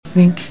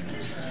think.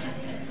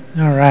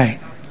 All right.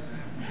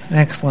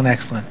 Excellent.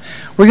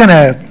 We're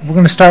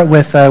gonna start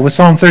with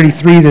Psalm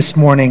 33 this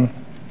morning.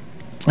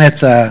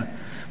 It's a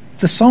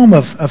psalm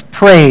of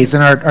praise,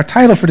 and our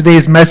title for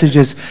today's message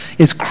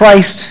is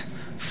Christ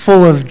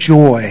full of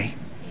joy.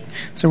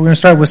 So we're going to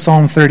start with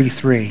Psalm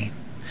 33.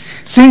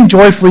 Sing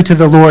joyfully to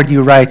the Lord,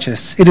 you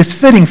righteous. It is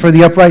fitting for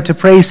the upright to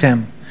praise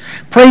him.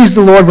 Praise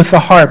the Lord with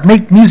the harp.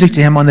 Make music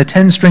to him on the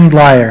 10-stringed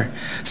lyre.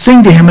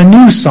 Sing to him a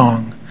new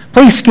song.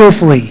 Play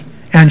skillfully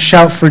and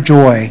shout for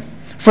joy.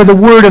 For the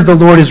word of the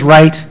Lord is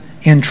right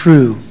and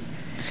true.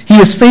 He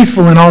is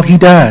faithful in all he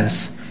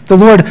does. The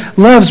Lord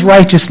loves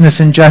righteousness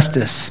and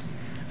justice.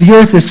 The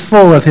earth is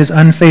full of his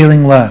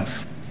unfailing love.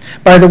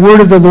 By the word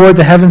of the Lord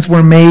the heavens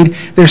were made,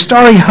 their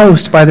starry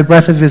host by the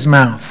breath of his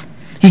mouth.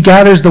 He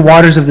gathers the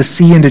waters of the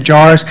sea into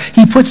jars.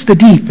 He puts the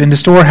deep into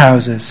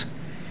storehouses.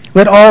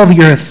 Let all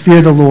the earth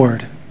fear the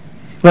Lord.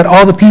 Let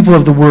all the people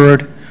of the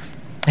word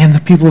and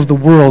the people of the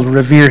world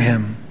revere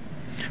him.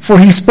 For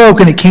he spoke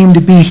and it came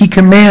to be. He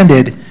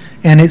commanded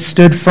and it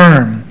stood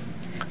firm.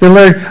 The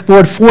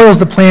Lord foils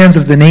the plans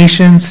of the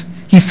nations.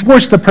 He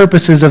thwarts the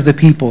purposes of the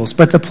peoples.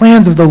 But the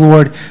plans of the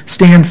Lord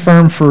stand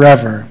firm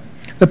forever.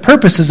 The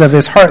purposes of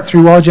his heart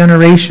through all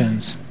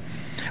generations.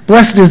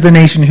 Blessed is the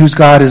nation whose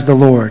God is the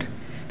Lord,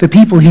 the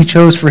people he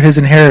chose for his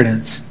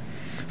inheritance.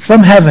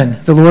 From heaven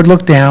the Lord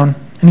looked down,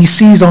 and he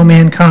sees all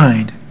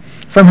mankind.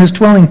 From his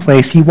dwelling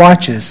place he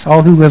watches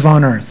all who live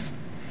on earth.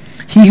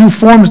 He who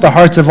forms the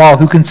hearts of all,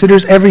 who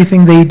considers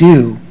everything they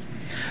do.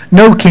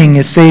 No king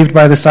is saved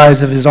by the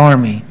size of his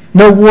army.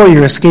 No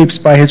warrior escapes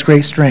by his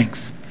great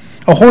strength.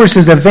 A horse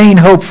is a vain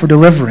hope for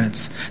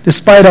deliverance.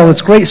 Despite all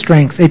its great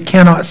strength, it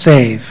cannot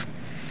save.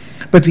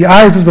 But the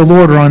eyes of the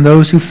Lord are on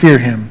those who fear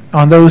him,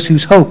 on those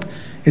whose hope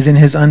is in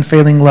his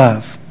unfailing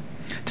love,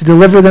 to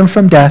deliver them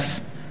from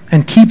death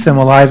and keep them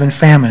alive in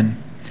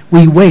famine.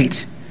 We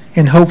wait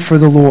in hope for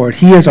the Lord.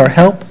 He is our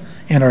help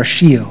and our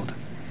shield.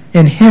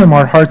 In him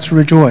our hearts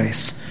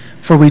rejoice,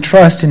 for we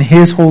trust in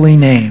his holy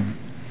name.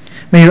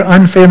 May your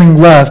unfailing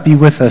love be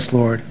with us,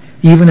 Lord,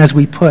 even as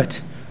we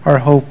put our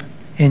hope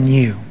in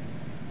you.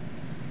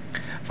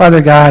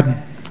 Father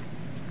God,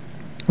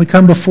 we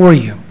come before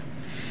you.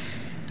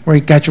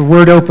 We've got your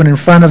word open in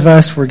front of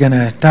us. We're going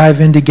to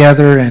dive in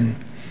together, and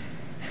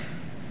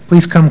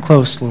please come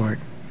close, Lord.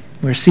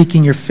 We're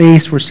seeking your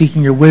face. We're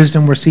seeking your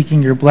wisdom. We're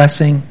seeking your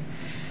blessing.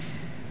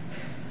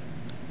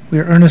 We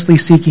are earnestly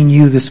seeking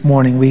you this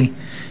morning. We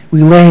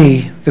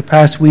lay the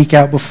past week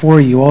out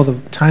before you, all the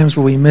times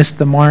where we missed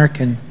the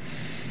mark. And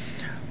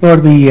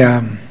Lord,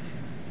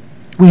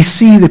 we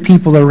see the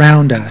people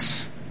around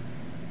us.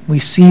 We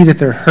see that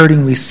they're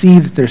hurting. We see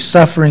that they're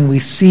suffering. We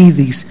see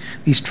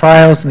these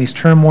trials and these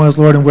turmoils,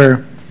 Lord, and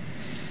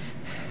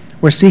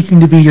we're seeking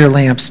to be your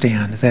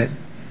lampstand, that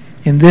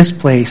in this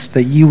place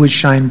that you would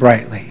shine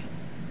brightly.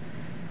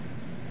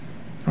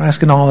 We're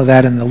asking all of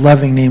that in the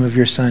loving name of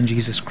your Son,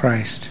 Jesus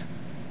Christ.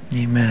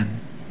 Amen.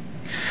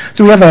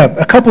 So we have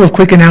a couple of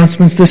quick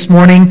announcements this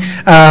morning.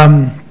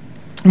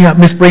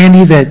 Miss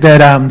Brandy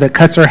that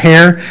cuts her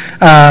hair,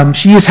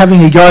 she is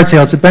having a yard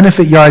sale. It's a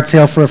benefit yard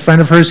sale for a friend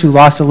of hers who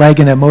lost a leg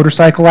in a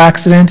motorcycle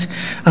accident.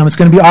 It's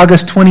going to be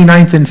August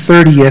 29th and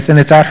 30th, and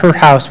it's at her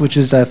house, which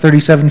is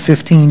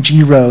 3715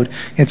 G Road.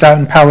 It's out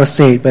in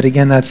Palisade, but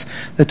again, that's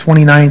the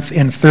 29th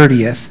and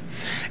 30th.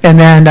 And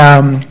then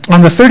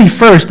on the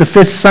 31st, the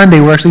fifth Sunday,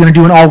 we're actually going to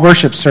do an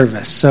all-worship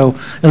service. So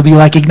it'll be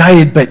like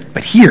Ignited,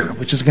 but here,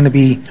 which is going to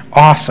be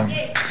awesome.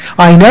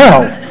 I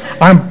know.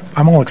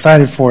 I'm all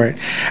excited for it.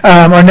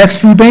 Our next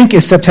food bank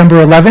is September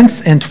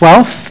 11th and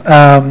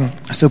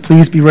 12th, so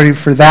please be ready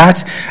for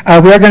that.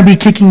 We are going to be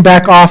kicking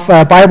back off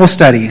Bible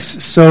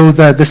studies. So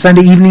the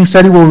Sunday evening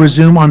study will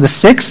resume on the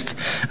 6th.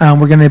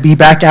 We're going to be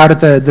back out at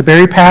the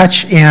Berry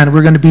Patch, and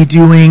we're going to be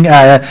doing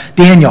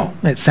Daniel,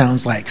 it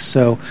sounds like.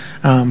 So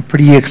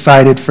pretty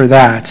excited for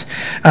that.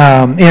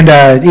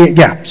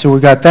 So we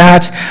got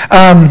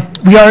that.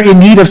 We are in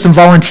need of some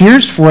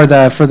volunteers for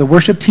the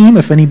worship team.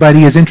 If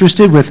anybody is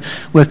interested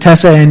with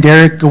Tessa and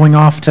Derek going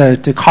off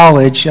to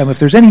college, if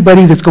there's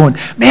anybody that's going,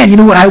 man, you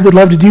know what I would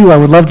love to do? I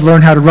would love to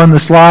learn how to run the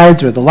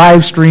slides or the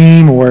live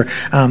stream or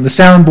the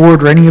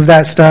soundboard or any of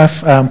that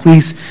stuff.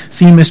 Please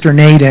see Mr.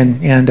 Nate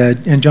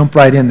and jump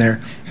right in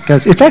there,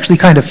 because it's actually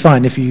kind of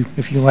fun if you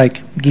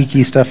like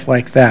geeky stuff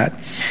like that.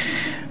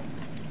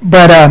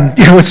 But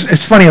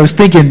it's funny. I was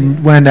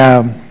thinking when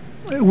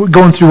we're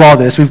going through all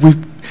this,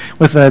 we've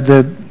with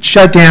the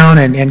shutdown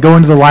and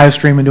going to the live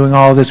stream and doing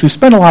all of this, we've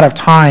spent a lot of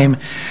time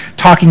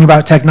talking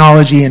about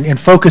technology and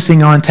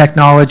focusing on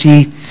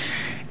technology.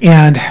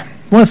 And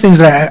one of the things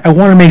that I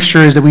want to make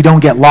sure is that we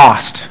don't get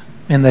lost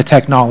in the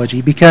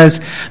technology, because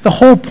the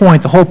whole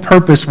point, the whole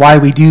purpose why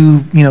we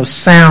do,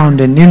 sound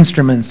and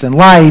instruments and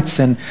lights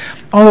and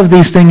all of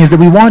these things is that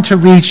we want to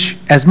reach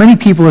as many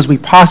people as we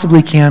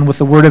possibly can with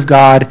the Word of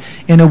God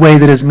in a way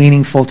that is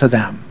meaningful to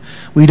them.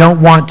 We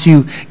don't want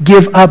to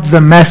give up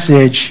the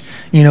message,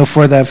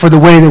 for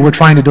the way that we're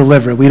trying to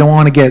deliver it. We don't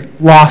want to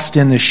get lost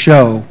in the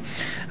show.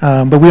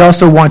 But we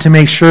also want to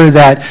make sure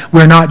that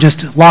we're not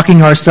just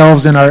locking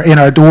ourselves in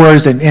our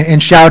doors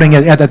and shouting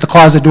at the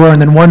closet door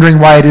and then wondering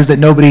why it is that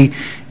nobody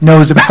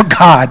knows about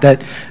God.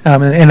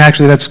 And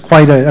actually that's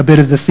quite a bit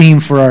of the theme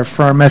for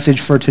our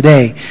message for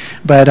today.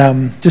 But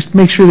just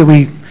make sure that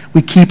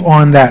we keep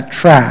on that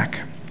track.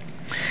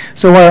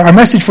 So our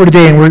message for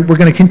today, and we're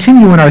going to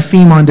continue in our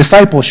theme on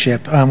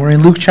discipleship. We're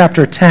in Luke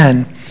chapter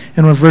 10,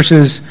 and we're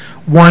verses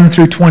 1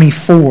 through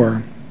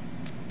 24.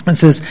 It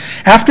says,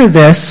 "After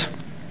this,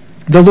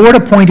 the Lord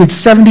appointed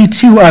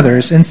 72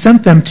 others and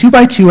sent them 2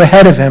 by 2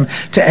 ahead of him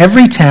to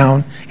every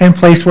town and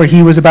place where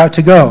he was about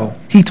to go.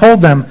 He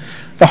told them,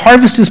 'The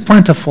harvest is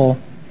plentiful,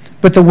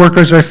 but the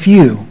workers are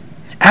few.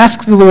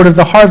 Ask the Lord of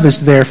the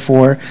harvest,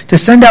 therefore, to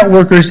send out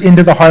workers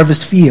into the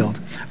harvest field.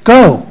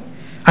 Go!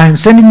 I am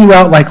sending you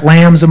out like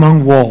lambs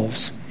among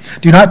wolves.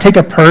 Do not take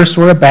a purse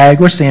or a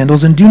bag or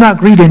sandals, and do not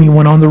greet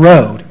anyone on the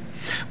road.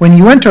 When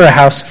you enter a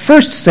house,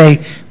 first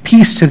say,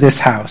 "Peace to this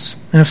house."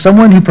 And if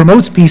someone who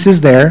promotes peace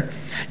is there,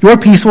 your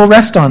peace will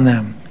rest on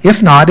them.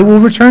 If not, it will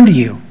return to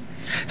you.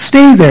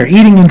 Stay there,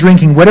 eating and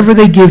drinking whatever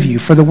they give you,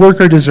 for the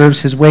worker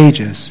deserves his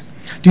wages.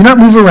 Do not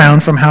move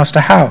around from house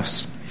to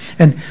house.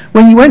 And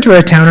when you enter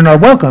a town and are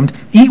welcomed,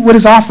 eat what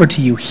is offered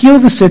to you, heal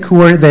the sick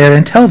who are there,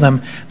 and tell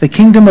them, the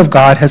kingdom of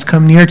God has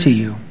come near to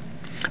you.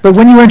 But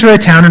when you enter a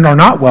town and are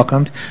not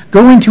welcomed,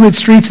 go into its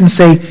streets and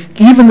say,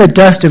 even the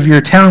dust of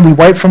your town we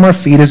wipe from our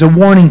feet as a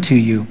warning to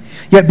you.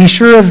 Yet be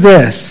sure of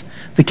this,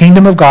 the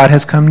kingdom of God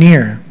has come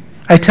near.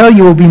 I tell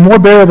you, it will be more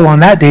bearable on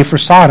that day for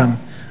Sodom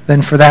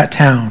than for that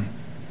town.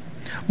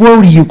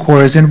 Woe to you,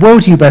 Chorazin, woe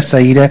to you,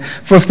 Bethsaida,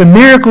 for if the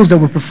miracles that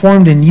were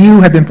performed in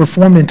you had been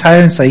performed in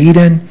Tyre and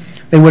Sidon,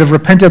 they would have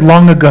repented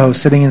long ago,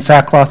 sitting in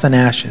sackcloth and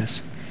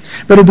ashes.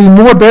 But it will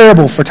be more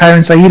bearable for Tyre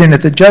and Sidon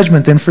at the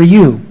judgment than for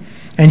you.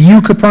 And you,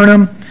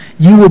 Capernaum,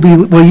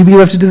 will you be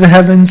lifted to the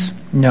heavens?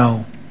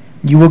 No,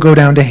 you will go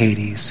down to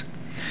Hades.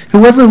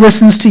 Whoever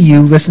listens to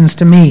you listens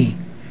to me.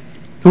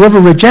 Whoever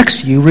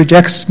rejects you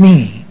rejects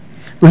me.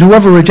 But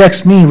whoever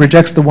rejects me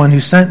rejects the one who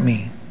sent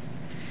me.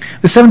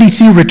 The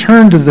 72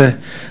 returned to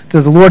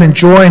the Lord in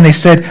joy, and they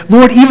said,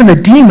 Lord, even the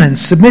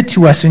demons submit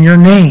to us in your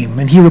name.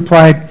 And he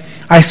replied,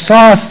 I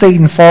saw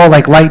Satan fall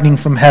like lightning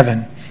from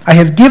heaven. I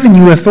have given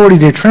you authority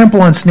to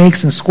trample on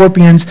snakes and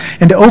scorpions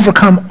and to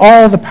overcome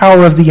all the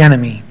power of the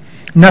enemy.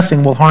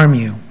 Nothing will harm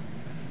you.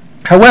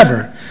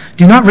 However,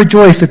 do not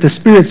rejoice that the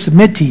spirits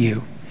submit to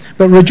you,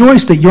 but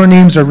rejoice that your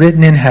names are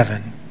written in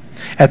heaven.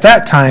 At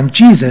that time,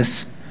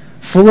 Jesus,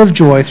 full of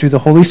joy through the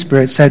Holy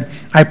Spirit, said,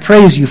 I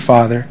praise you,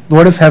 Father,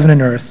 Lord of heaven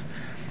and earth,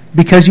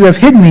 because you have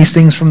hidden these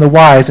things from the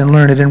wise and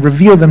learned and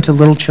revealed them to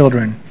little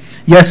children.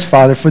 Yes,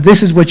 Father, for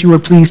this is what you were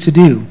pleased to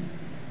do.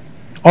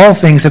 All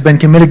things have been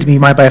committed to me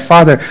by my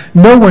Father.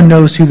 No one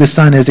knows who the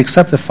Son is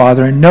except the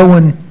Father, and no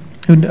one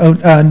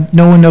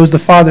knows who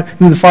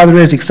the Father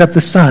is except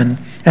the Son,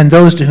 and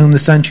those to whom the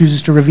Son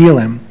chooses to reveal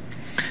him.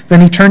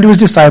 Then he turned to his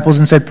disciples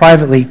and said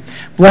privately,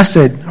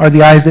 Blessed are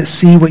the eyes that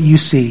see what you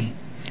see.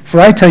 For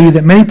I tell you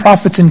that many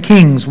prophets and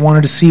kings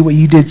wanted to see what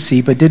you did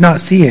see, but did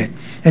not see it,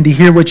 and to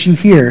hear what you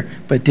hear,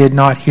 but did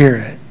not hear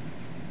it.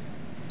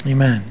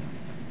 Amen.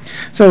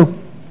 So,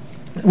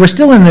 we're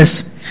still in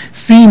this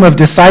theme of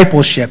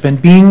discipleship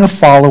and being a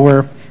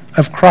follower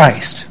of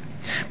Christ.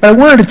 But I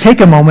wanted to take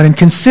a moment and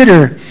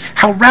consider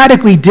how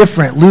radically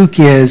different Luke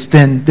is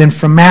than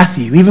from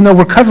Matthew. Even though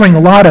we're covering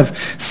a lot of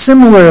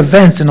similar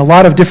events in a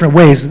lot of different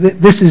ways,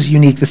 this is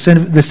unique. The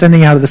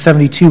sending out of the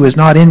 72 is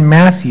not in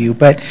Matthew,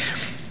 but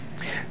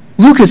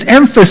Luke is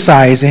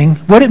emphasizing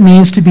what it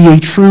means to be a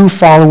true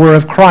follower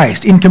of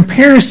Christ. In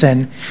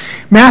comparison,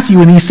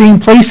 Matthew in these same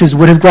places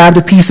would have grabbed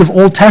a piece of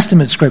Old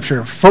Testament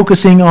scripture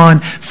focusing on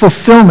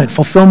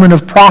fulfillment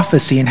of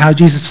prophecy and how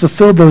Jesus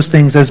fulfilled those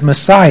things as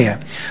Messiah.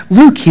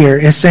 Luke here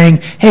is saying,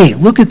 hey,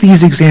 look at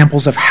these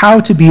examples of how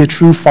to be a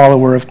true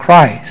follower of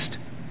Christ.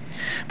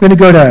 I'm going to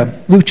go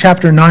to Luke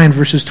chapter 9,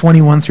 verses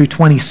 21 through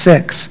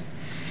 26.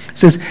 It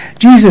says,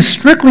 Jesus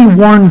strictly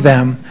warned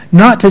them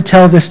not to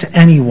tell this to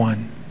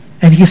anyone.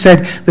 And he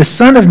said, the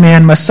Son of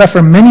Man must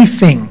suffer many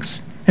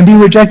things and be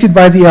rejected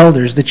by the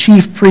elders, the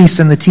chief priests,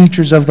 and the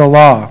teachers of the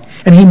law.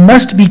 And he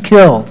must be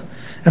killed,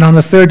 and on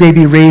the third day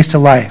be raised to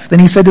life. Then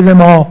he said to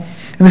them all,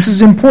 and this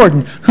is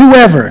important,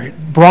 whoever,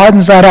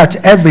 broadens that out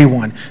to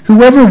everyone,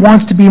 whoever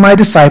wants to be my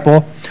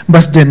disciple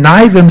must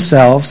deny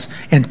themselves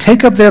and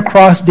take up their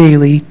cross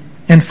daily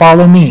and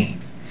follow me.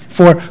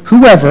 For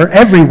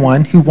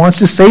everyone who wants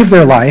to save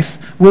their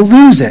life will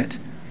lose it.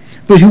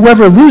 But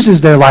whoever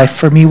loses their life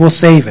for me will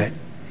save it.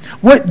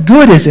 What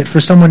good is it for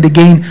someone to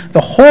gain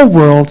the whole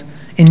world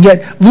and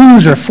yet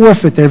lose or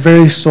forfeit their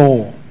very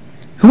soul?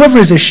 Whoever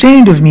is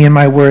ashamed of me and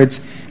my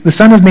words, the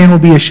Son of Man will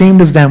be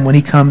ashamed of them when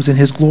he comes in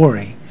his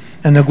glory,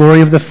 and the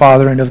glory of the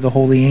Father and of the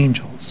holy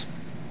angels.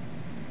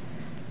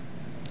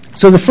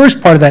 So the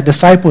first part of that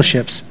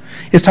discipleship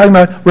is talking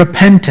about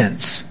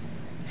repentance.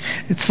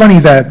 It's funny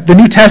that the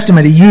New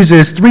Testament, it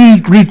uses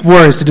 3 Greek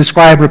words to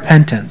describe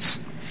repentance.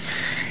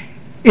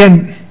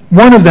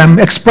 One of them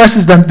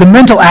expresses the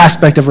mental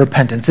aspect of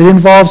repentance. It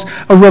involves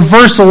a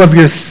reversal of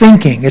your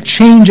thinking, a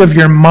change of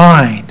your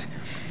mind.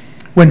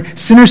 when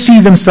sinners see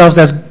themselves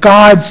as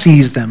God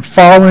sees them,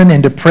 fallen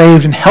and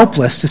depraved and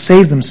helpless to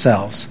save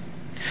themselves.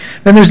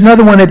 Then there's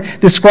another one that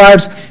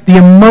describes the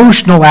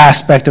emotional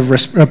aspect of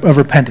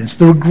repentance,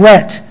 the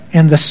regret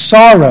and the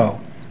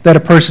sorrow that a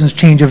person's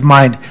change of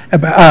mind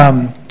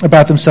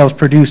about themselves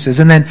produces.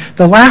 And then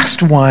the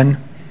last one,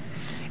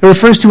 it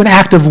refers to an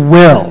act of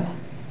will.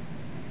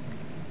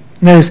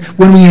 And that is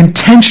when we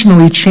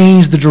intentionally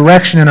change the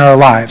direction in our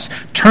lives,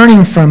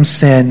 turning from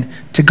sin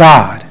to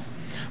God.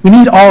 We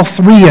need all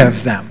three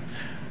of them.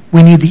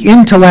 We need the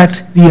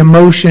intellect, the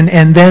emotion,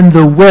 and then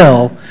the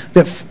will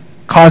that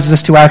causes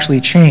us to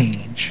actually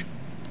change.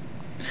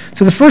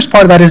 So the first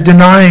part of that is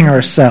denying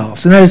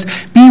ourselves. And that is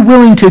be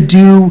willing to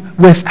do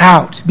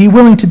without. Be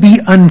willing to be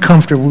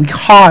uncomfortable, be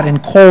hot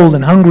and cold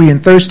and hungry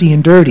and thirsty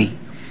and dirty.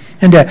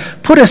 And to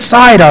put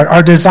aside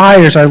our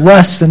desires, our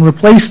lusts, and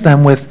replace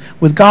them with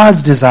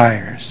God's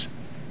desires.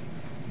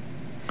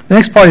 The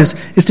next part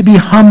is to be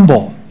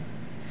humble,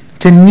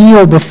 to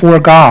kneel before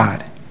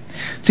God.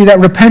 See, that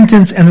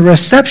repentance and the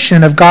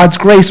reception of God's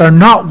grace are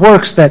not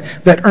works that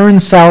earn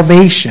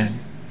salvation.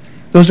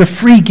 Those are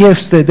free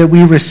gifts that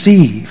we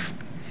receive.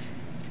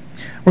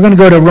 We're going to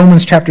go to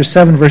Romans chapter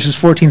 7, verses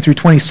 14 through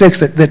 26,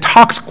 that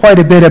talks quite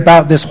a bit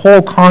about this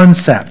whole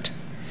concept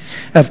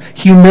of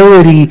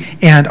humility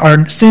and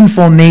our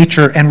sinful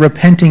nature and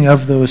repenting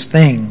of those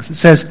things. It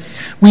says,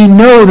 "We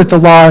know that the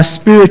law is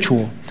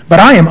spiritual,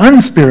 but I am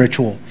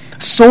unspiritual,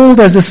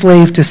 sold as a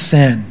slave to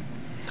sin.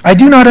 I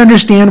do not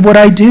understand what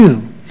I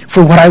do.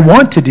 For what I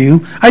want to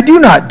do, I do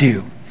not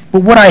do.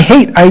 But what I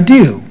hate, I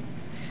do.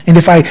 And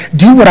if I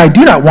do what I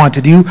do not want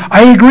to do,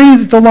 I agree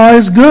that the law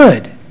is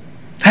good.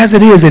 As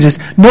it is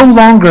no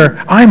longer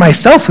I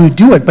myself who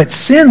do it, but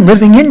sin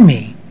living in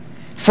me.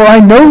 For I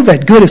know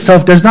that good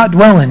itself does not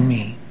dwell in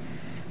me,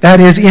 that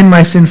is, in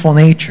my sinful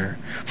nature.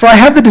 For I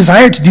have the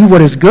desire to do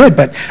what is good,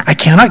 but I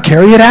cannot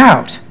carry it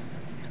out.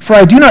 For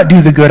I do not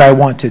do the good I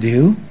want to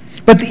do,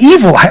 but the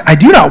evil I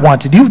do not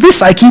want to do,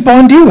 this I keep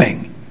on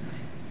doing."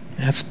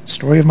 That's the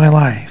story of my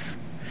life.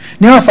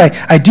 "Now if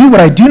I do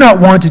what I do not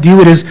want to do,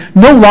 it is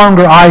no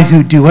longer I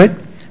who do it,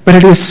 but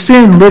it is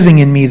sin living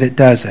in me that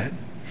does it.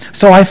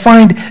 So I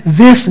find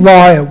this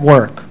law at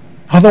work.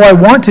 Although I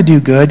want to do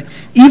good,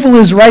 evil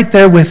is right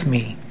there with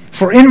me.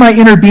 For in my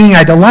inner being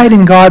I delight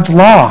in God's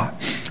law.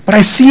 But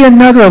I see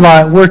another law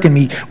at work in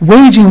me,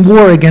 waging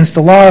war against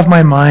the law of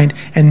my mind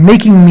and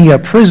making me a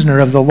prisoner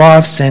of the law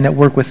of sin at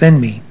work within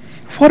me.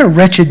 What a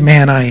wretched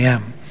man I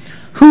am.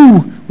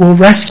 Who will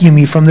rescue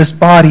me from this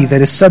body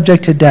that is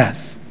subject to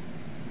death?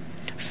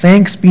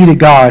 Thanks be to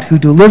God who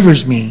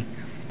delivers me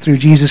through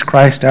Jesus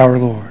Christ our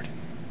Lord."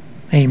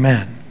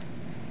 Amen.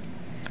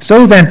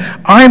 "So then,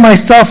 I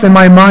myself in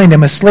my mind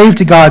am a slave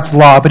to God's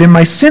law, but in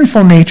my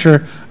sinful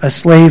nature a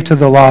slave to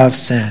the law of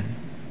sin."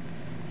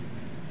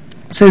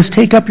 It says,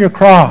 take up your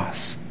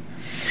cross.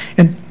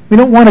 And we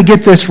don't want to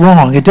get this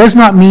wrong. It does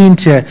not mean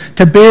to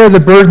bear the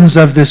burdens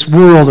of this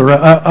world or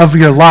of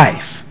your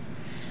life.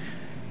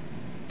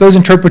 Those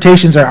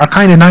interpretations are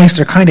kind of nice,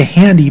 they're kind of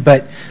handy,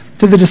 but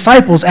to the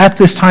disciples at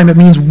this time it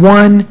means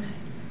one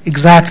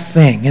exact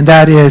thing, and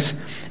that is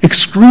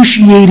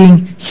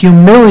excruciating,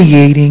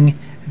 humiliating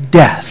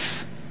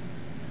death.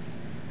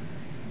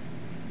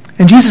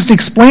 And Jesus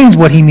explains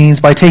what he means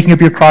by taking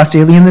up your cross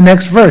daily in the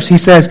next verse. He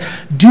says,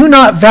 "Do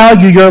not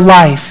value your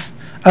life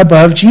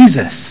above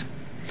Jesus.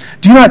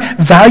 Do not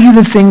value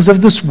the things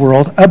of this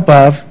world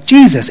above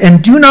Jesus.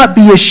 And do not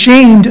be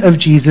ashamed of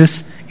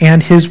Jesus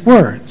and his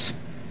words."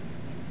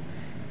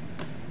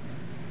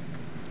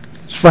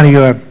 It's funny,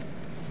 you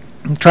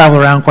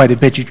travel around quite a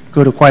bit. You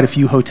go to quite a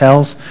few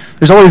hotels.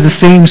 There's always the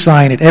same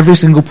sign at every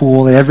single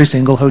pool, at every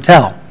single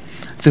hotel.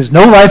 It says,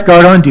 "No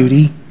lifeguard on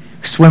duty.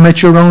 Swim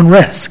at your own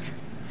risk."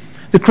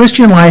 The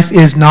Christian life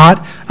is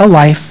not a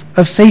life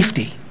of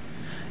safety.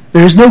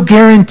 There is no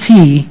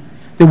guarantee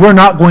that we're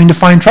not going to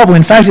find trouble.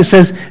 In fact, it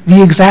says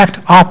the exact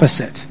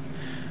opposite.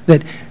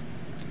 That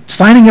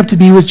signing up to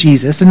be with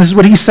Jesus, and this is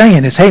what he's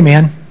saying, is, hey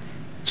man,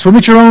 swim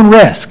at your own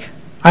risk.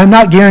 I'm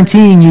not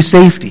guaranteeing you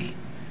safety.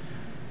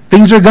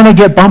 Things are going to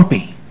get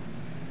bumpy.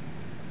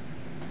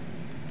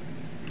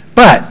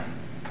 But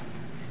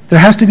there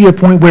has to be a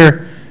point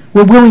where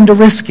we're willing to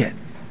risk it.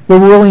 We're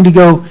willing to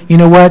go, you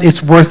know what,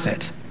 it's worth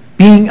it.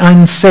 Being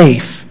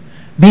unsafe,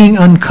 being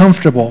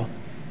uncomfortable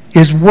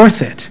is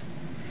worth it.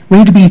 We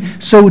need to be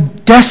so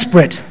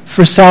desperate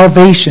for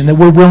salvation that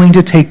we're willing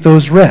to take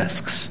those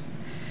risks.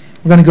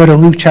 We're going to go to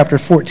Luke chapter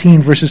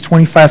 14, verses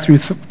 25 through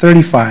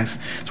 35.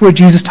 It's where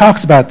Jesus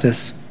talks about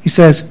this. He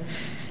says,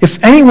 "If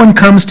anyone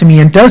comes to me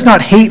and does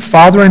not hate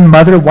father and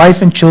mother,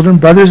 wife and children,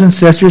 brothers and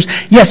sisters,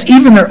 yes,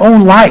 even their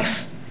own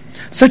life,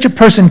 such a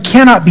person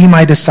cannot be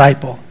my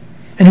disciple.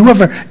 And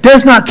whoever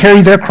does not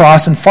carry their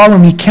cross and follow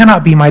me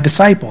cannot be my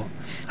disciple."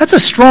 That's a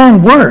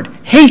strong word,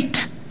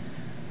 hate.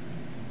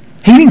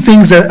 Hating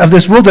things of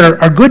this world that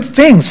are good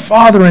things,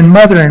 father and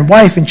mother and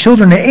wife and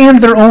children and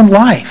their own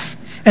life.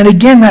 And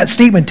again, that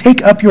statement,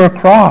 take up your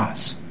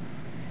cross.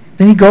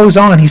 Then he goes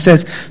on. He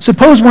says,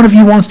 suppose one of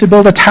you wants to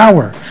build a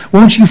tower.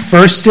 Won't you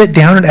first sit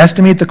down and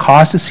estimate the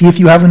cost to see if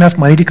you have enough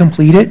money to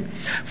complete it?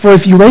 For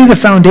if you lay the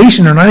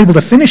foundation and are not able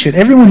to finish it,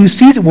 everyone who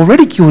sees it will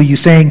ridicule you,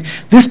 saying,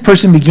 this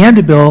person began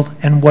to build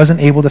and wasn't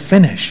able to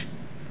finish.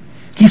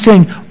 He's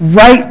saying,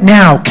 right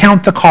now,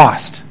 count the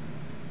cost.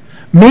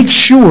 Make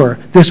sure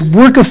this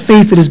work of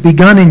faith that has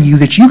begun in you,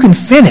 that you can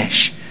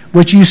finish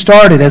what you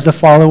started as a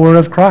follower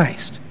of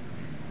Christ.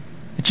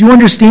 That you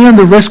understand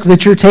the risk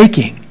that you're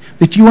taking.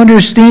 That you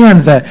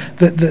understand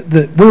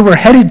where we're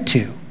headed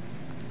to.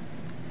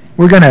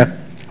 We're going to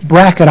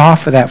bracket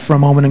off of that for a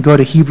moment and go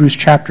to Hebrews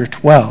chapter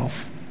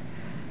 12.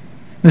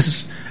 This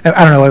is,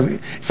 I don't know,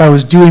 if I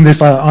was doing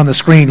this on the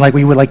screen, like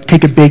we would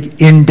take a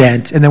big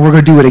indent, and then we're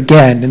going to do it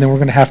again, and then we're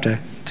going to have to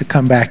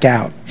come back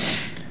out.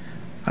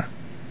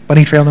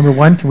 Bunny trail number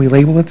 1, can we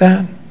label it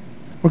that?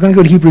 We're going to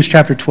go to Hebrews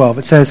chapter 12.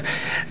 It says,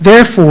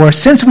 therefore,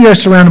 since we are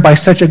surrounded by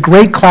such a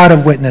great cloud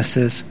of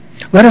witnesses,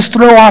 let us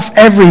throw off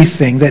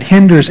everything that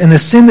hinders and the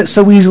sin that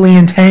so easily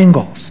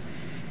entangles.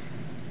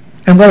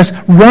 And let us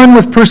run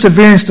with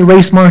perseverance the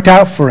race marked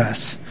out for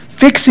us,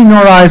 fixing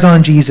our eyes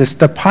on Jesus,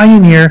 the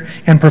pioneer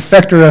and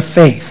perfecter of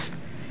faith.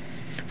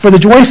 For the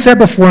joy set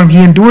before him,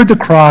 he endured the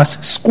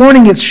cross,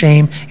 scorning its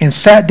shame, and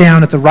sat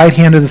down at the right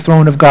hand of the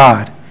throne of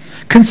God.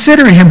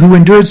 Consider him who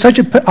endured such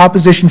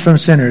opposition from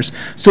sinners,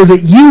 so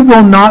that you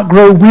will not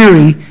grow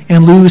weary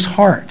and lose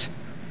heart.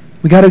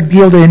 We got to be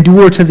able to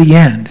endure to the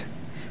end.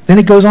 Then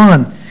it goes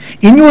on.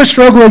 In your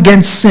struggle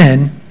against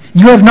sin,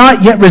 you have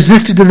not yet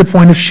resisted to the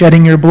point of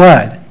shedding your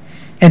blood.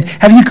 And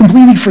have you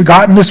completely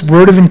forgotten this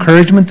word of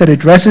encouragement that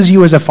addresses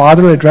you as a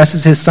father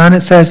addresses his son?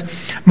 It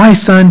says, my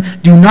son,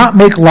 do not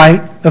make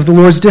light of the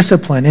Lord's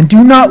discipline, and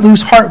do not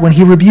lose heart when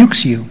he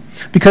rebukes you,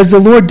 because the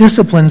Lord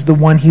disciplines the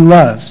one he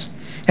loves,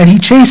 and he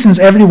chastens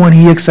everyone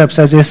he accepts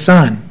as his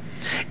son.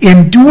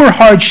 Endure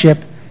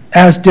hardship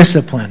as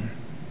discipline.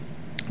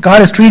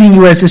 God is treating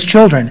you as his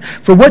children.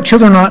 For what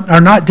children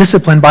are not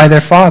disciplined by their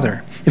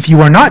father? If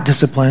you are not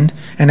disciplined,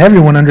 and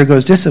everyone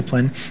undergoes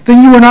discipline,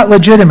 then you are not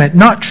legitimate,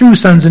 not true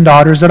sons and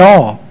daughters at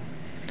all.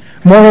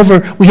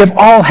 Moreover, we have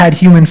all had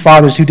human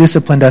fathers who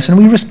disciplined us, and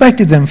we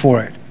respected them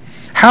for it.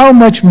 How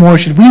much more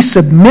should we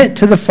submit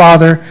to the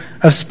Father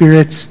of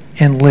spirits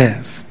and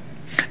live?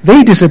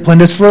 They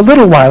disciplined us for a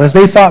little while as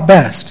they thought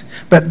best,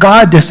 but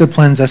God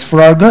disciplines us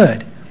for our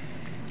good,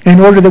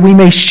 in order that we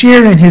may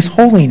share in his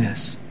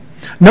holiness.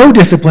 No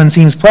discipline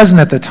seems pleasant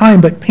at the time,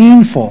 but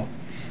painful.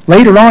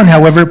 Later on,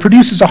 however, it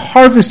produces a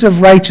harvest of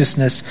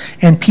righteousness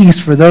and peace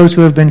for those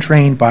who have been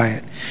trained by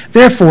it.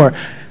 Therefore,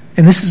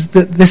 and this is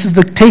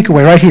the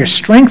takeaway right here,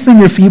 strengthen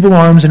your feeble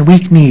arms and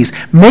weak knees.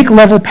 Make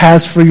level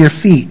paths for your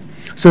feet,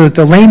 so that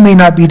the lame may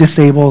not be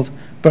disabled,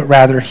 but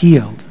rather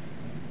healed.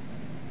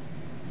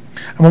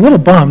 I'm a little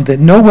bummed that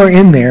nowhere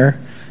in there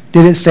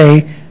did it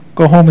say,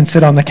 go home and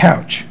sit on the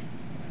couch.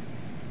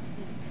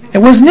 It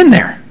wasn't in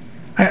there.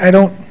 I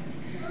know.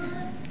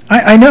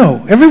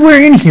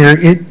 Everywhere in here,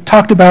 it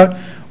talked about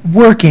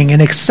working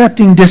and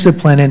accepting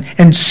discipline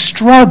and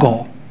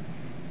struggle.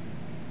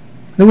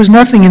 There was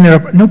nothing in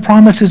there, no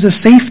promises of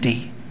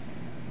safety.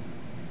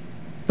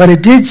 But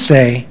it did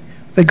say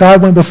that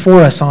God went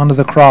before us onto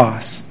the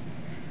cross.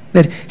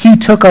 That he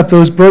took up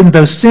those burdens,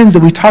 those sins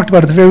that we talked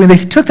about at the very beginning.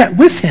 That he took that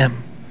with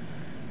him.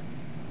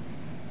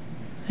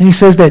 And he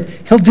says that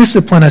he'll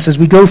discipline us as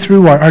we go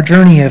through our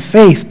journey of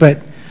faith, but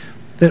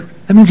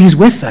that means he's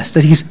with us,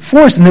 that he's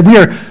for us, and that we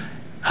are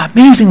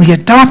amazingly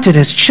adopted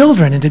as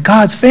children into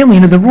God's family,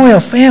 into the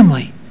royal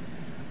family.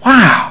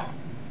 Wow.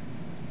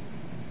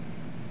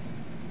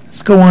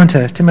 Let's go on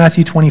to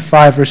Matthew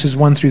 25, verses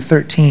 1 through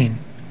 13.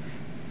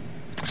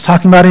 It's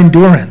talking about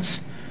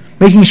endurance,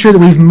 making sure that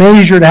we've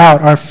measured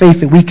out our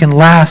faith, that we can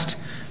last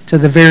to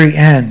the very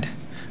end.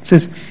 It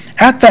says,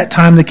 at that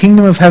time the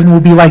kingdom of heaven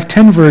will be like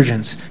 10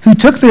 virgins, who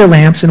took their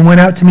lamps and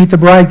went out to meet the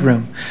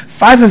bridegroom.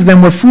 5 of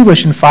them were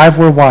foolish and 5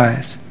 were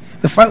wise.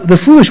 The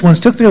foolish ones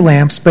took their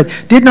lamps,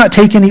 but did not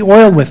take any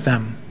oil with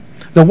them.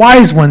 The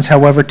wise ones,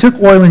 however, took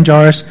oil in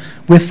jars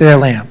with their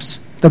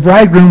lamps. The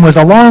bridegroom was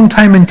a long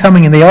time in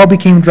coming, and they all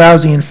became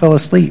drowsy and fell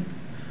asleep.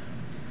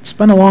 It's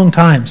been a long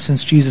time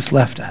since Jesus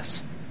left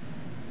us.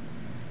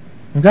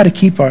 We've got to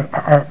keep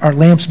our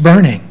lamps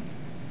burning.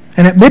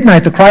 And at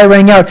midnight the cry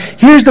rang out,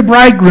 here's the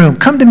bridegroom,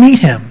 come to meet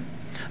him.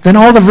 Then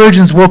all the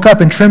virgins woke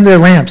up and trimmed their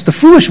lamps. The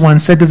foolish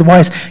ones said to the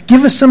wise,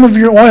 give us some of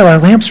your oil, our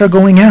lamps are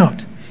going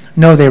out.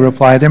 No, they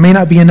replied, there may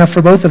not be enough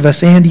for both of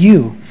us and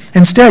you.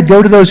 Instead,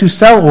 go to those who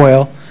sell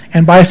oil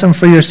and buy some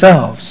for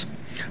yourselves.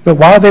 But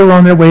while they were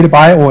on their way to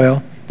buy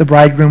oil, the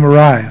bridegroom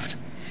arrived.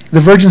 The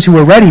virgins who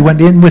were ready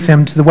went in with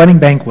him to the wedding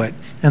banquet,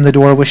 and the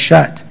door was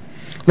shut.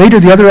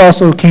 Later the other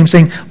also came,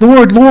 saying,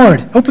 Lord,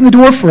 Lord, open the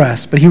door for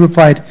us. But he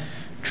replied,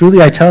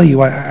 truly I tell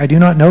you, I do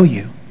not know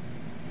you.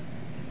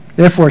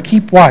 Therefore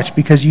keep watch,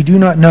 because you do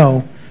not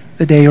know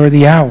the day or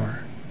the hour.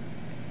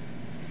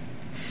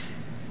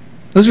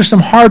 Those are some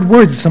hard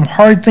words, some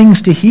hard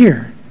things to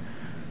hear.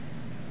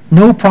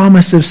 No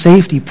promise of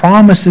safety,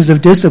 promises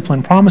of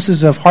discipline,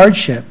 promises of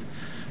hardship.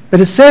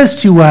 But it says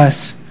to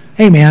us,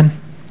 hey man,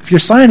 if you're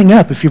signing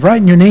up, if you're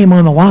writing your name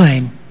on the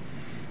line,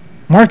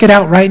 Mark it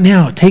out right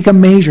now. Take a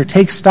measure.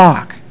 Take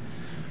stock.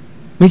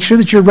 Make sure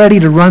that you're ready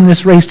to run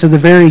this race to the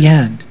very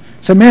end.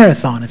 It's a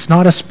marathon. It's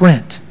not a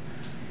sprint.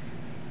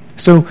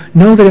 So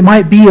know that it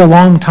might be a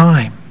long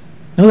time.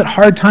 Know that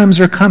hard times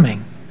are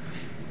coming.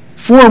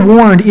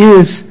 Forewarned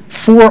is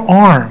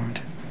forearmed.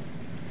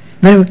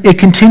 Then it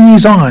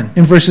continues on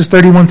in verses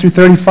 31 through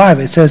 35.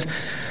 It says,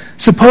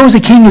 suppose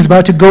a king is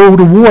about to go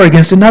to war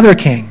against another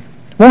king.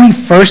 Won't he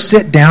first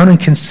sit down and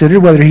consider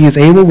whether he is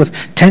able with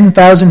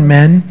 10,000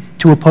 men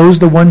to oppose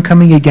the one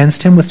coming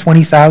against him with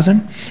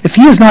 20,000? If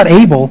he is not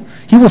able,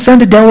 he will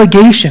send a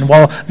delegation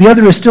while the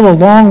other is still a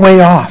long way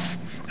off,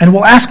 and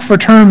will ask for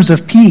terms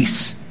of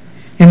peace.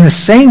 In the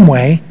same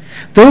way,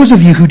 those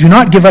of you who do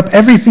not give up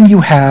everything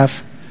you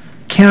have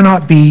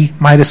cannot be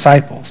my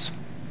disciples.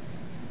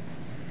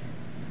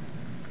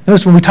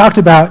 Notice when we talked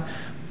about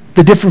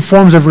the different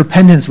forms of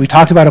repentance, we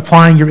talked about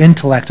applying your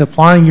intellect,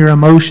 applying your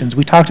emotions.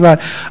 We talked about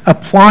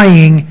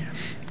applying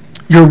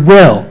your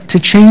will to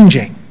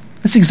changing.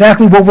 That's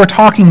exactly what we're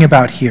talking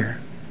about here.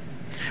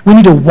 We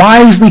need to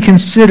wisely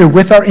consider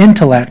with our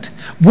intellect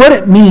what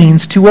it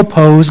means to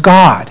oppose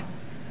God.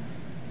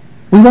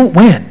 We won't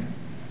win.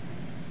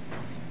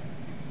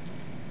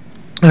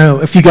 I don't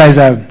know if you guys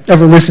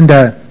ever listened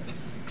to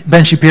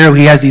Ben Shapiro.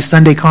 He has these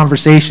Sunday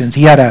conversations.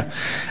 He had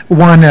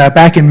one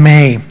back in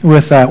May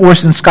with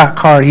Orson Scott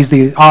Card. He's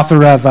the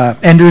author of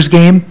Ender's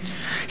Game.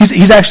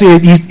 He's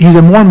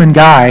a Mormon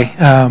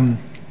guy,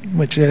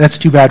 which that's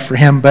too bad for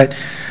him. But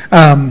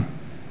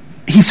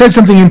he said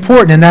something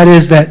important, and that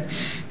is that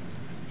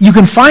you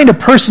can find a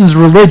person's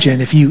religion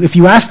if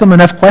you ask them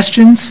enough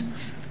questions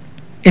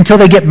until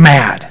they get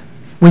mad.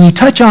 When you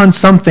touch on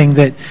something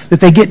that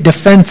they get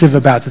defensive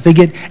about, that they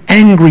get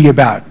angry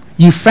about,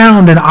 you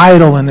found an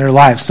idol in their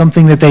life,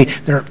 something that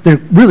they're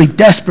really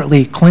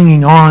desperately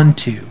clinging on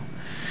to.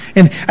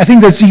 And I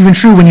think that's even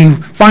true when you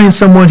find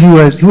someone who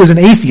is an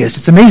atheist.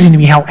 It's amazing to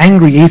me how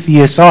angry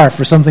atheists are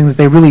for something that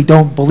they really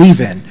don't believe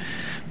in.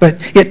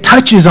 But it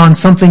touches on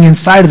something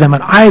inside of them,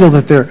 an idol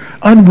that they're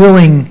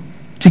unwilling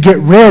to get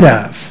rid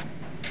of.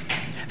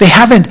 They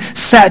haven't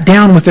sat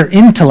down with their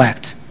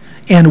intellect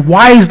and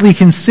wisely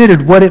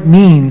considered what it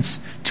means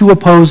to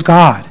oppose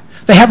God.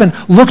 They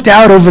haven't looked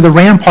out over the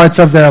ramparts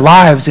of their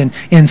lives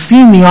and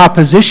seen the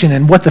opposition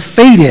and what the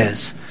fate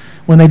is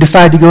when they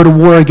decide to go to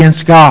war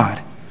against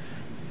God.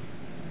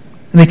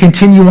 And they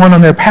continue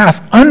on their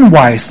path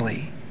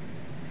unwisely.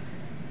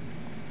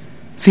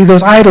 See,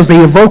 those idols,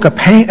 they evoke a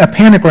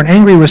panic or an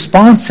angry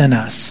response in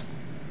us.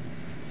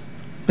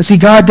 But see,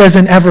 God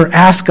doesn't ever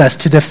ask us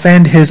to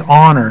defend his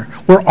honor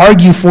or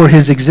argue for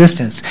his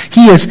existence.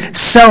 He is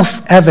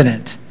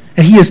self-evident,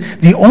 and he is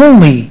the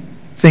only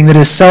thing that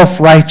is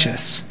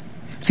self-righteous.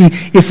 See,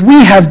 if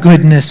we have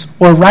goodness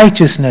or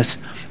righteousness,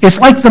 it's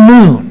like the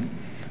moon.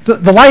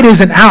 The light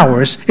isn't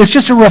ours. It's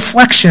just a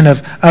reflection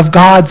of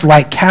God's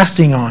light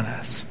casting on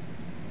us.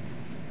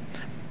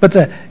 But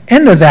the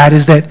end of that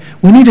is that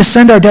we need to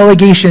send our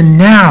delegation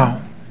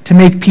now to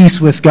make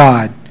peace with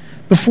God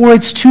before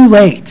it's too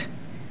late.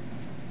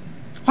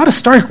 A lot of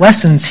stark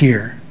lessons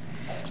here.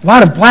 A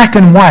lot of black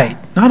and white.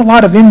 Not a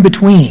lot of in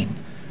between.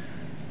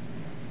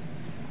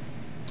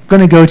 I'm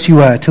going to go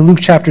to Luke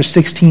chapter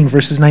 16,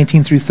 verses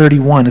 19 through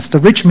 31. It's the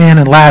rich man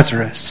and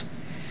Lazarus.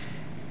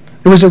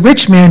 There was a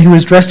rich man who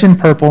was dressed in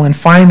purple and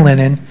fine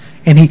linen,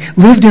 and he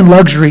lived in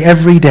luxury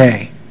every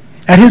day.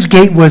 At his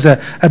gate was a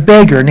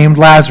beggar named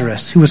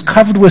Lazarus, who was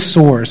covered with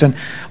sores, and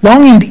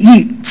longing to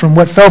eat from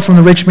what fell from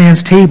the rich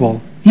man's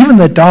table. Even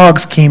the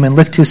dogs came and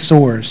licked his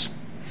sores.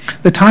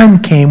 The time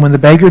came when the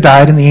beggar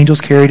died, and the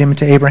angels carried him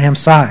to Abraham's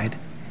side.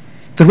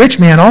 The rich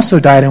man also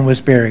died and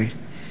was buried.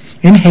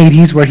 In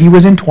Hades, where he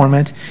was in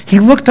torment, he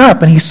looked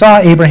up, and he saw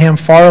Abraham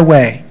far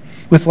away,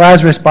 with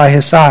Lazarus by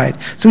his side.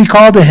 So he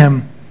called to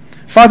him,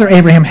 Father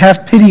Abraham,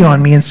 have pity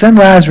on me, and send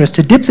Lazarus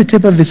to dip the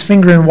tip of his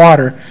finger in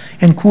water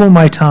and cool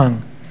my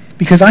tongue,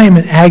 because I am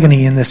in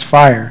agony in this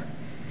fire.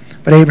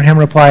 But Abraham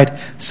replied,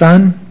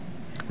 Son,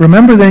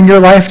 remember that in your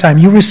lifetime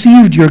you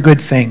received your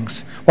good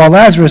things, while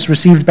Lazarus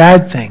received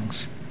bad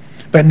things.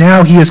 But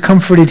now he is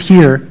comforted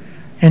here,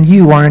 and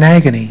you are in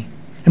agony.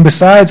 And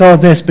besides all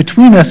this,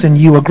 between us and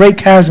you a great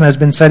chasm has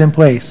been set in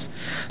place,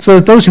 so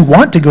that those who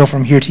want to go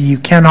from here to you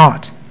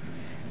cannot,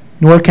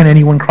 nor can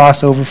anyone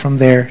cross over from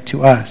there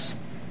to us.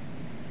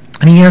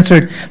 And he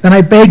answered, Then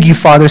I beg you,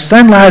 Father,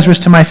 send Lazarus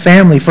to my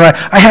family, for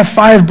I have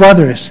 5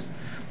 brothers.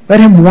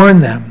 Let him warn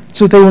them,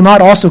 so that they will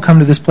not also come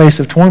to this place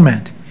of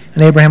torment.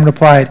 And Abraham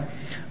replied,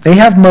 They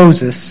have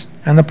Moses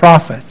and the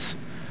prophets.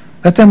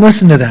 Let them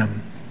listen to them.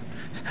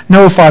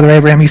 No, Father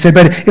Abraham, he said,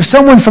 but if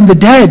someone from the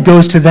dead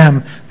goes to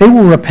them, they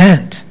will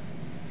repent.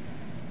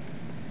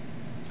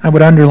 I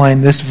would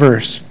underline this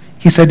verse.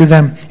 He said to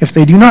them, If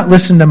they do not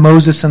listen to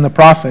Moses and the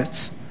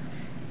prophets,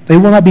 they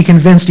will not be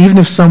convinced even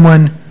if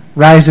someone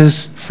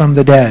rises from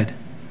the dead.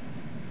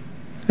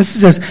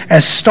 This is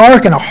as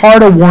stark and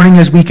hard a warning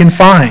as we can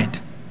find.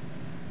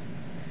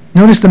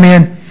 Notice the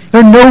man,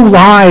 there are no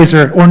lies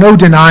or no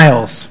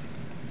denials.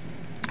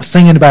 I was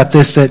thinking about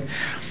this, that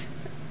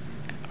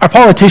our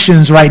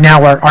politicians right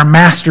now are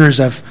masters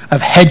of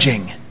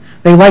hedging.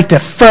 They like to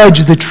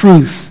fudge the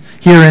truth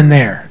here and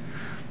there.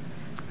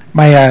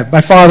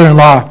 My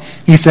father-in-law,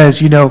 he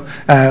says,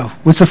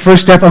 what's the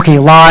first step? Okay,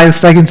 lie. The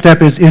second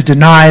step is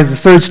deny. The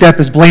third step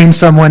is blame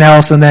someone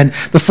else. And then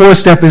the fourth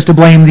step is to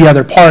blame the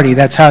other party.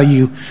 That's how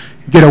you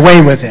get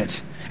away with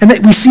it. And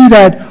we see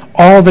that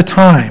all the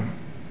time.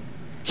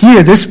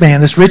 Here, this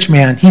rich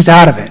man, he's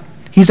out of it.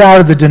 He's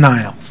out of the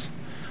denials.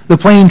 The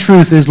plain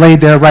truth is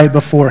laid there right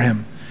before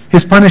him.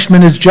 His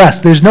punishment is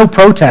just. There's no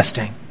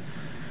protesting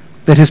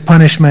that his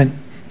punishment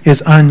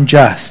is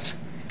unjust.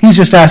 He's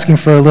just asking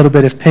for a little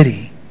bit of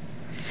pity.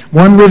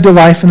 One lived a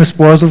life in the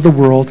spoils of the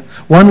world.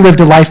 One lived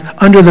a life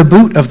under the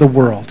boot of the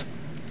world.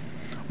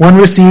 One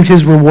received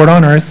his reward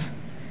on earth.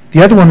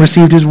 The other one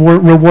received his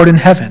reward in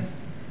heaven.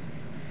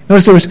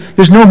 Notice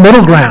there's no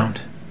middle ground.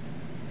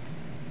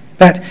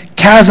 That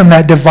chasm,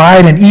 that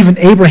divide, and even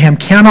Abraham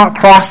cannot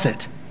cross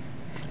it.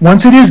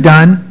 Once it is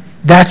done,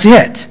 that's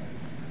it.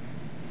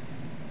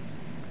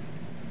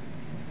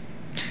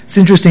 It's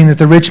interesting that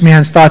the rich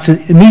man's thoughts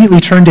immediately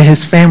turn to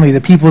his family,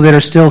 the people that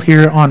are still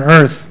here on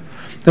earth,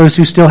 those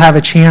who still have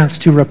a chance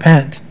to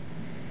repent.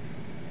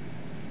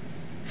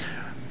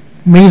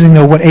 Amazing,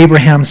 though, what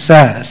Abraham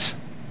says.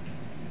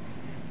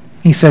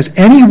 He says,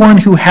 anyone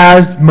who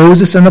has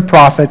Moses and the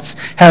prophets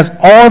has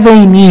all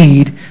they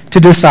need to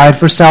decide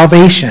for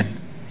salvation.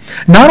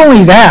 Not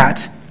only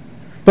that,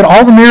 but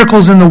all the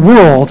miracles in the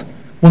world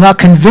will not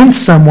convince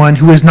someone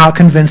who is not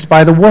convinced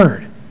by the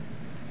Word.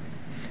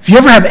 If you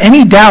ever have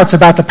any doubts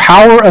about the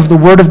power of the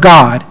Word of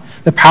God,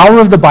 the power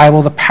of the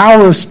Bible, the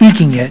power of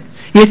speaking it,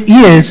 it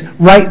is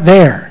right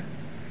there.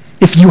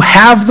 If you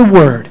have the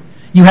Word,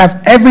 you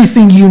have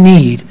everything you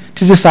need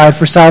to decide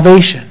for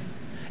salvation.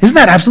 Isn't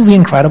that absolutely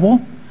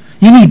incredible?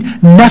 You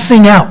need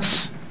nothing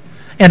else.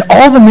 And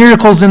all the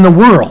miracles in the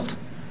world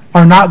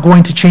are not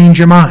going to change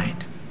your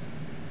mind.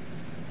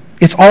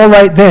 It's all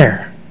right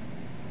there.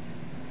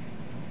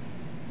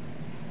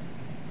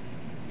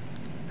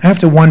 I have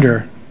to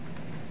wonder,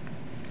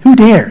 who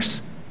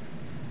dares?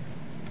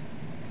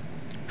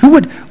 Who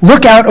would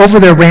look out over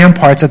their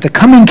ramparts at the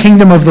coming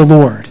kingdom of the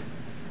Lord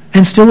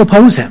and still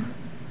oppose him?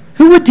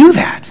 Who would do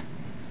that?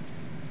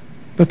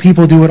 But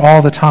people do it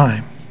all the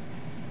time.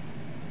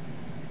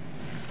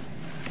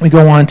 We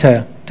go on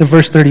to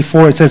verse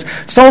 34. It says,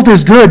 salt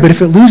is good, but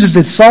if it loses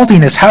its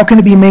saltiness, how can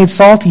it be made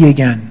salty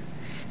again?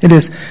 It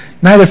is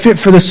neither fit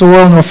for the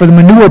soil nor for the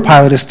manure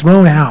pile. It is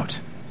thrown out.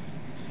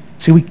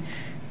 See, we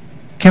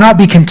cannot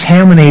be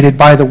contaminated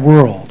by the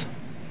world.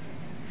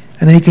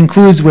 And then he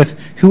concludes with,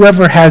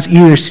 whoever has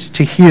ears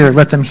to hear,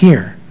 let them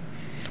hear.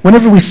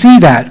 Whenever we see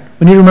that,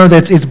 we need to remember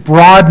that it's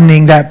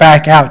broadening that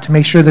back out to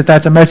make sure that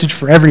that's a message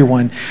for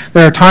everyone.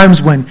 There are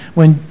times when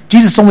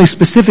Jesus is only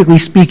specifically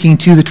speaking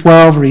to the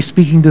 12, or he's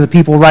speaking to the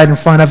people right in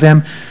front of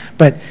him.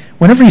 But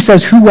whenever he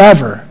says,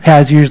 whoever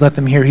has ears, let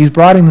them hear, he's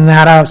broadening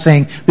that out,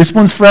 saying, this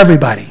one's for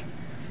everybody.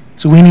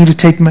 So we need to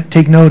take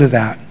note of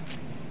that.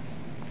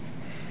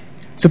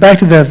 So back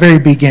to the very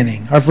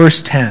beginning, our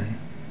verse 10,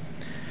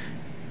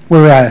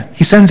 where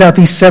he sends out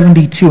these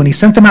 72, and he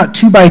sent them out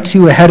 2 by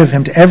 2 ahead of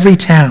him to every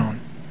town.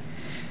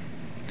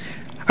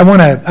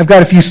 I've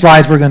got a few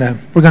slides we're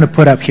gonna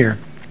put up here.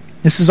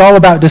 This is all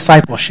about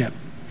discipleship.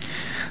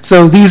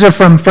 So these are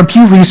from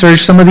Pew Research.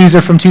 Some of these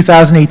are from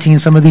 2018.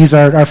 Some of these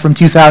are from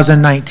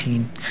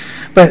 2019.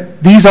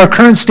 But these are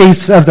current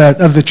states of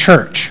the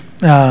church.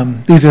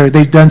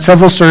 They've done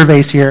several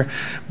surveys here.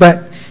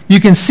 But you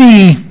can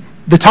see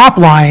the top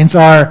lines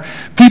are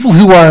people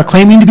who are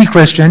claiming to be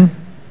Christian.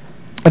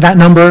 That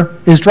number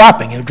is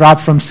dropping. It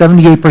dropped from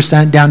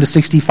 78% down to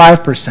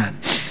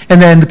 65%.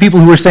 And then the people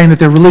who are saying that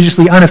they're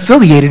religiously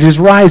unaffiliated is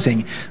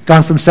rising,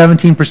 gone from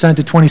 17%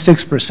 to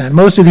 26%.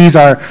 Most of these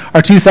are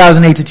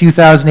 2008 to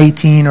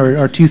 2018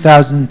 or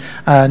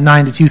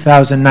 2009 to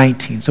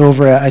 2019. So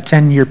over a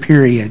 10-year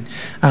period,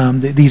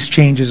 these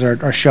changes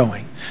are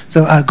showing.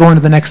 So go on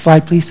to the next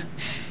slide, please.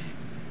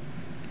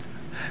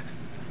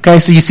 Okay,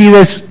 so you see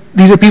this.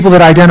 These are people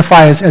that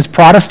identify as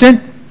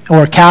Protestant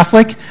or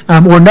Catholic,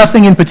 or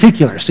nothing in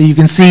particular. So you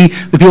can see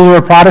the people who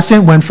are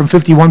Protestant went from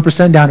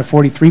 51% down to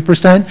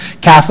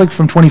 43%, Catholic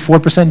from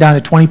 24%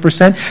 down to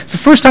 20%. It's the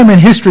first time in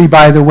history,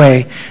 by the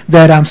way,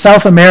 that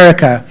South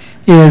America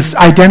is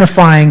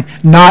identifying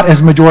not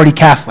as majority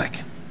Catholic.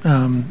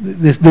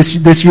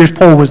 This year's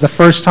poll was the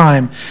first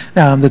time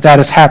that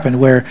has happened,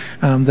 where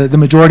the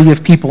majority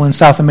of people in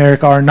South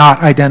America are not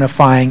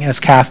identifying as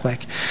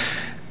Catholic.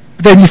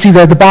 Then you see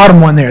the bottom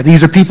one there.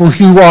 These are people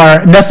who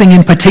are nothing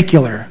in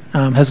particular.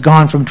 Has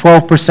gone from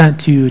 12%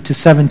 to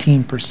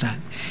 17%.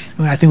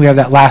 I think we have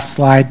that last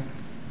slide,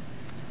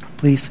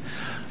 please.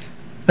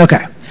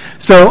 Okay,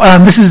 so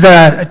this is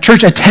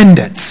church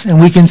attendance, and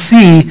we can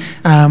see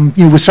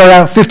we start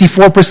out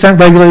 54%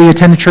 regularly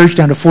attend church,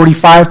 down to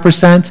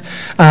 45%,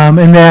 and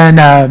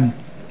then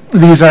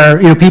these are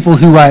people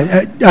who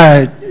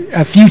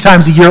a few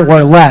times a year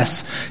or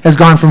less has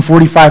gone from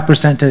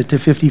 45% to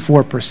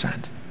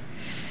 54%.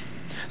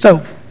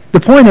 So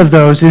the point of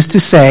those is to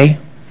say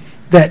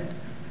that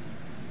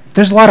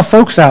there's a lot of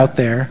folks out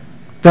there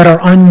that are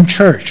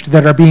unchurched,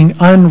 that are being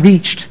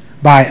unreached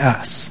by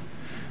us.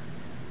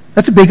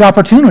 That's a big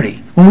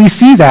opportunity. When we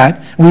see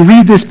that, we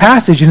read this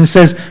passage and it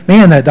says,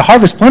 man, the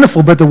harvest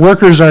plentiful, but the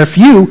workers are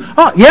few.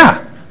 Oh,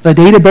 yeah, the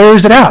data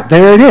bears it out.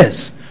 There it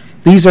is.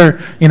 These are,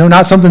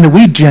 not something that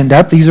we ginned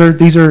up. These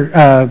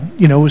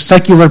are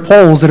secular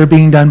polls that are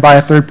being done by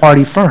a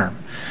third-party firm.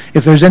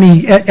 If there's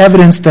any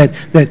evidence that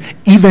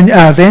even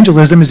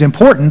evangelism is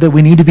important, that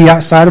we need to be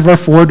outside of our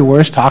four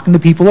doors talking to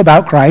people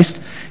about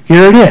Christ,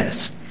 here it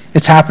is.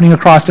 It's happening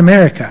across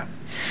America.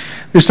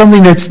 There's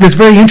something that's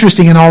very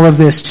interesting in all of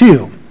this,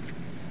 too.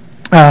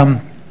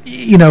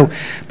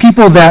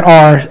 People that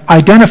are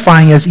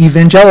identifying as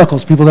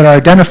evangelicals, people that are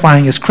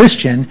identifying as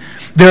Christian,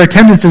 their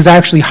attendance is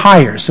actually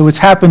higher. So what's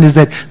happened is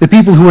that the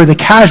people who are the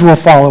casual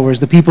followers,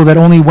 the people that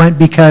only went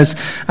because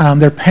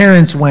their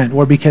parents went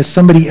or because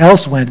somebody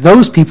else went,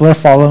 those people are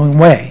following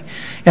way.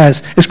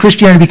 As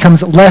Christianity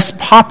becomes less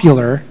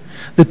popular,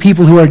 the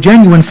people who are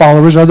genuine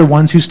followers are the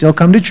ones who still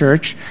come to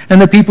church, and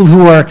the people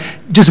who are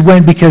just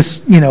went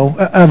because,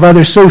 of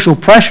other social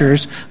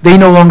pressures, they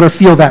no longer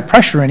feel that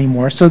pressure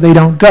anymore, so they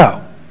don't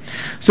go.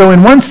 So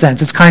in one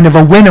sense, it's kind of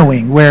a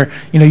winnowing where,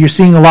 you're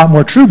seeing a lot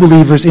more true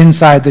believers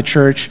inside the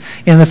church,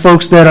 and the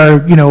folks that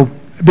are,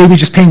 maybe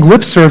just paying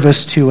lip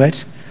service to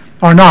it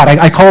are not.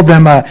 I called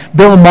them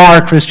Bill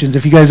Maher Christians.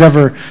 If you guys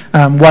ever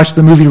watched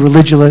the movie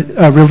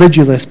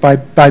Religulous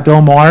by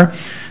Bill Maher,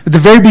 at the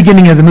very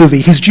beginning of the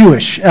movie, he's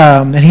Jewish,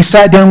 and he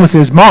sat down with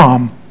his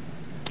mom,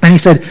 and he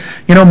said,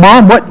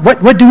 Mom,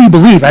 what do we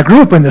believe? I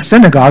grew up in the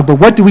synagogue, but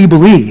what do we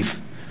believe?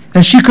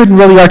 And she couldn't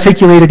really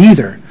articulate it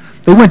either.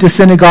 They went to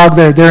synagogue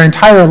their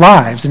entire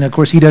lives, and of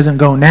course he doesn't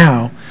go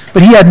now,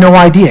 but he had no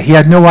idea. He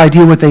had no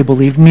idea what they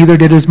believed, neither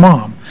did his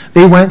mom.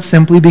 They went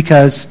simply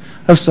because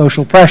of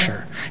social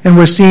pressure. And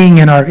we're seeing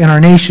in our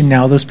nation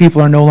now, those people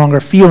are no longer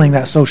feeling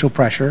that social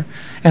pressure,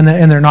 and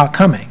they're not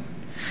coming.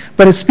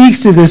 But it speaks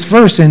to this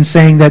verse in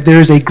saying that there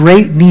is a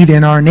great need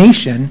in our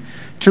nation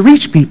to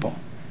reach people.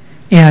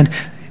 And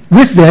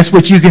with this,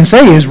 what you can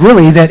say is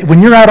really that when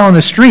you're out on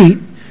the street,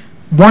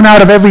 1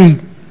 out of every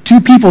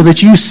 2 people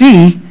that you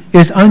see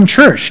is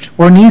unchurched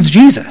or needs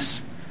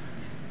Jesus.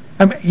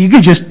 I mean, you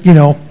could just, aim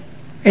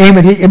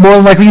at it, more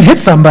than likely you'd hit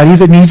somebody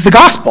that needs the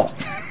gospel.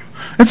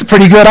 That's a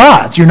pretty good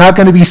odds. You're not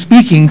going to be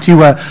speaking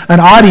to an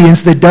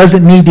audience that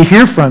doesn't need to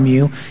hear from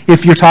you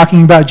if you're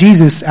talking about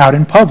Jesus out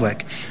in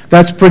public.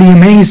 That's pretty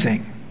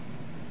amazing.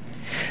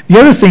 The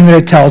other thing that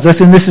it tells us,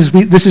 and this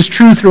is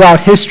true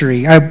throughout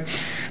history, I've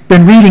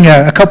been reading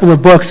a couple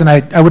of books, and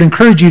I would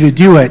encourage you to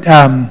do it,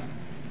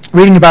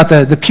 reading about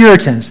the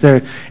Puritans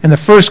and the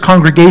first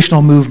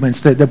congregational movements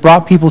that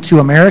brought people to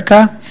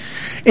America.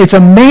 It's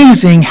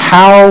amazing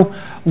how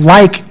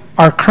like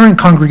our current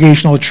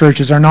congregational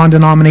churches, our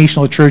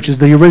non-denominational churches,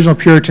 the original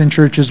Puritan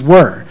churches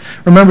were.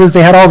 Remember that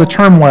they had all the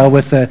turmoil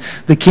with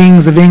the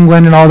kings of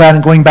England and all that,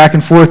 and going back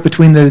and forth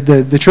between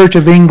the Church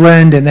of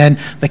England and then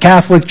the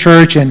Catholic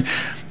Church. And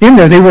in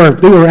there, they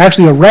were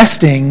actually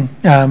arresting,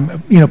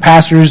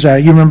 pastors.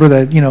 You remember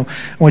when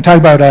we talk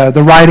about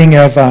the writing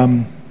of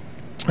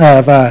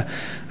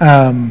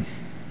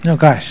oh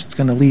gosh, it's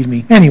going to leave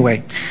me.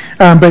 Anyway,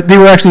 but they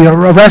were actually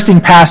arresting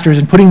pastors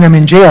and putting them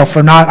in jail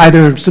for not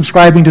either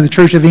subscribing to the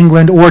Church of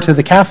England or to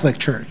the Catholic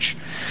Church.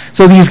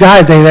 So these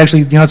guys, they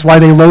actually, that's why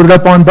they loaded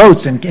up on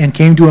boats and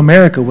came to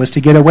America, was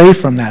to get away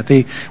from that.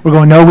 They were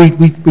going, no,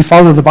 we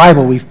follow the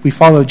Bible, we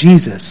follow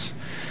Jesus.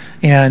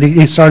 And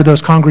it started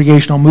those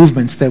congregational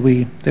movements that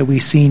we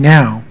see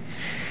now.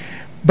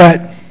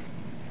 But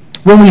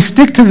when we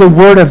stick to the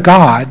Word of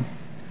God,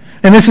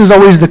 and this is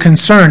always the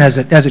concern as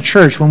a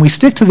church, when we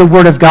stick to the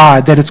Word of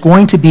God, that it's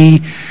going to be,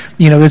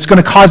 it's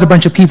going to cause a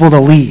bunch of people to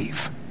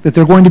leave, that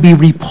they're going to be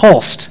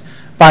repulsed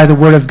by the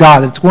Word of God,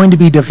 that it's going to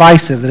be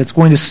divisive, that it's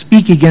going to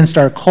speak against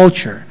our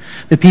culture,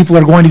 that people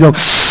are going to go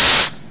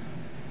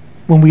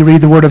when we read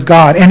the Word of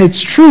God. And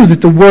it's true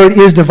that the Word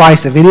is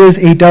divisive. It is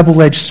a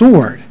double-edged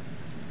sword.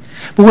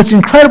 But what's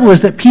incredible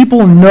is that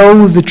people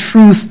know the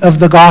truth of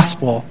the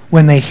gospel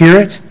when they hear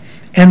it,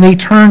 and they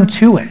turn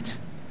to it.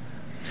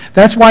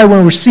 That's why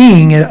when we're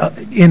seeing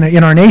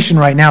in our nation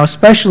right now,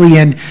 especially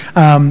and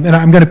I'm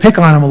going to pick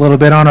on them a little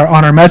bit, on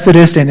our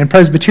Methodist and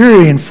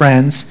Presbyterian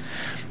friends,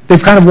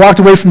 they've kind of walked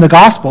away from the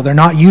gospel. They're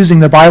not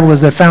using the Bible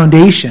as their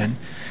foundation,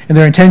 and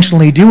they're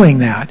intentionally doing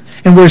that.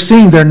 And we're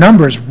seeing their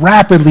numbers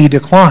rapidly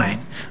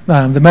decline.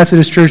 The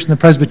Methodist Church and the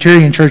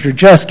Presbyterian Church are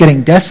just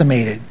getting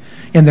decimated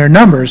in their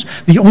numbers.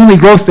 The only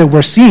growth that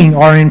we're seeing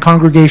are in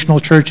congregational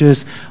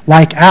churches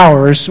like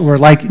ours, or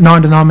like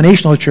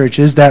non-denominational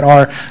churches that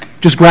are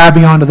just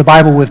grabbing onto the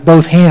Bible with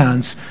both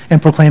hands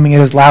and proclaiming it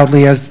as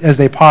loudly as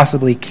they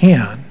possibly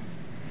can.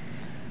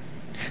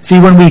 See,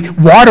 when we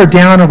water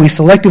down or we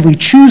selectively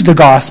choose the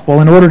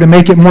gospel in order to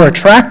make it more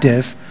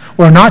attractive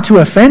or not to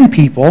offend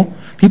people,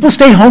 people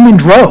stay home in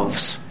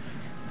droves.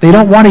 They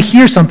don't want to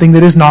hear something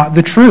that is not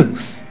the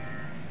truth.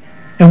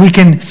 And we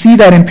can see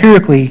that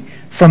empirically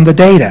from the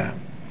data.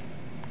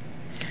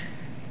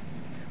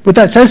 What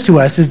that says to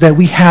us is that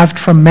we have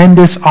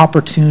tremendous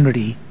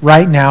opportunity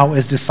right now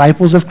as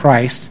disciples of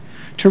Christ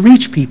to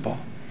reach people.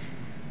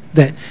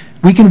 That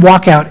we can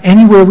walk out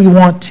anywhere we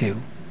want to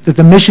that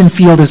the mission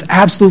field is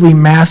absolutely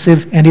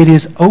massive and it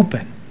is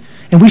open.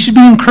 And we should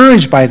be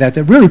encouraged by that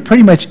really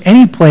pretty much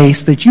any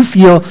place that you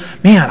feel,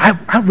 man,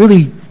 I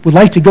really would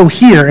like to go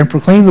here and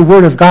proclaim the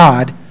Word of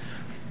God,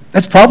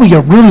 that's probably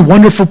a really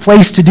wonderful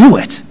place to do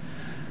it.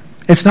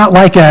 It's not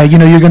like,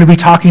 you're going to be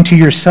talking to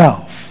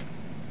yourself.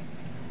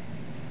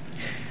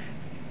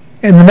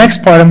 And the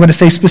next part I'm going to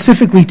say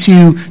specifically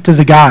to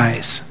the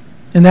guys,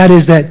 and that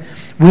is that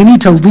we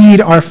need to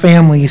lead our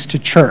families to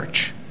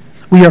church.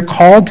 We are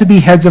called to be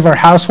heads of our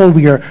household.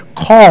 We are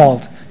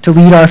called to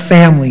lead our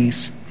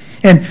families.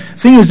 And the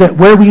thing is that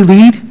where we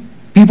lead,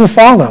 people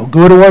follow,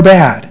 good or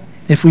bad.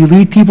 If we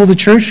lead people to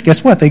church,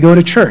 guess what? They go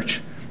to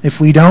church. If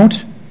we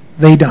don't,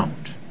 they don't.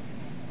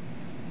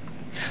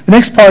 The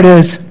next part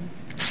is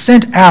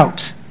sent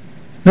out.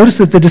 Notice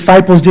that the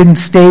disciples didn't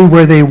stay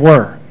where they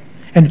were.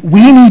 And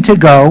we need to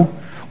go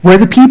where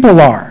the people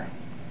are.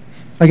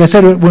 Like I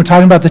said, we're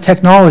talking about the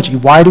technology.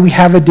 Why do we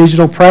have a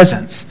digital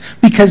presence?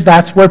 Because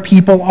that's where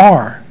people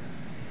are.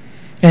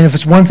 And if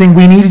it's one thing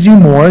we need to do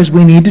more, is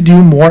we need to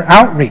do more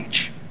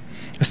outreach.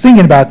 I was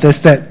thinking about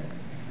this, and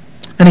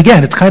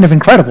again, it's kind of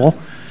incredible.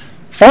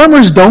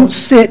 Farmers don't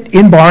sit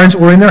in barns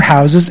or in their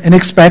houses and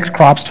expect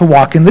crops to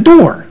walk in the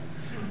door.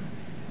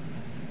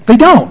 They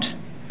don't.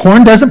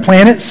 Corn doesn't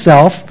plant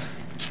itself.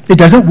 It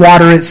doesn't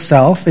water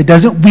itself. It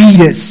doesn't weed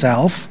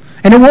itself.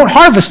 And it won't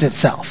harvest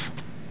itself.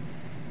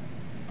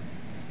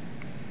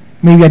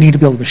 Maybe I need to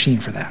build a machine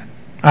for that.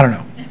 I don't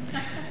know.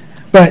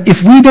 But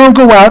if we don't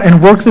go out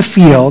and work the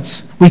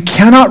fields, we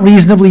cannot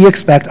reasonably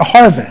expect a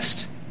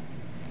harvest.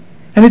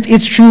 And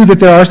it's true that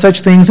there are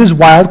such things as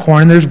wild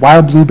corn, there's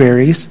wild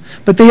blueberries,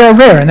 but they are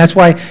rare. And that's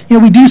why,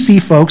 we do see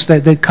folks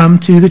that come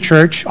to the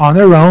church on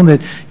their own,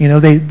 that,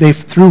 they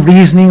through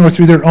reasoning or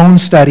through their own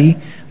study,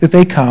 that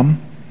they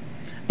come.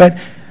 But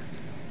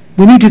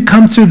we need to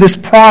come through this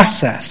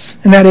process.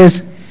 And that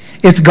is,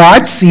 it's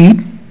God's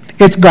seed,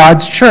 it's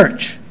God's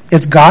church,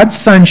 it's God's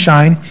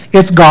sunshine,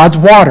 it's God's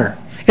water,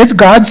 it's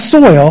God's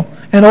soil,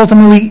 and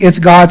ultimately it's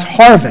God's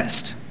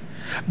harvest.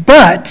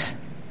 But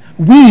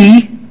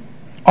we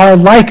are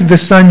like the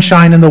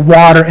sunshine and the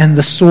water and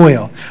the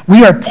soil.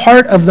 We are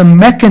part of the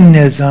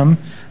mechanism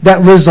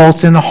that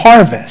results in the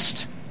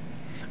harvest.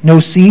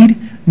 No seed,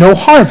 no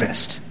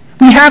harvest.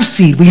 We have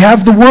seed, we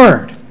have the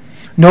word.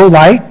 No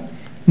light,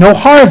 no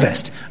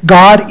harvest.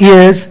 God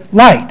is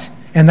light,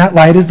 and that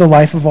light is the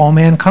life of all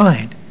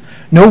mankind.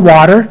 No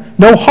water,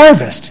 no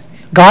harvest.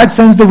 God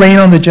sends the rain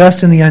on the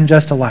just and the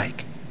unjust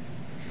alike.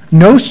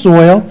 No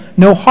soil,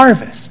 no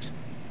harvest.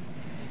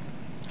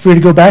 If we were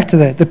to go back to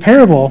the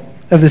parable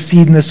of the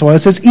seed and the soil, it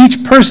says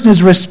each person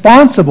is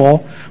responsible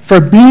for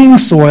being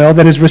soil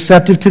that is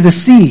receptive to the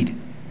seed.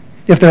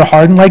 If they're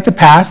hardened like the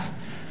path,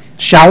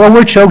 shallow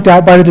or choked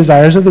out by the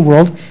desires of the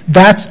world,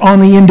 that's on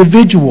the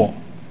individual.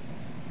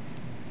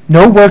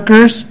 No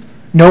workers,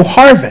 no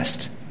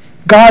harvest.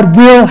 God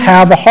will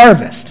have a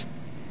harvest.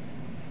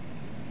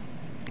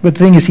 But the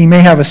thing is, he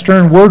may have a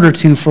stern word or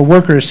two for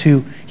workers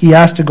who he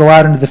asked to go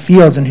out into the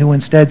fields and who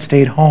instead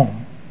stayed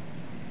home.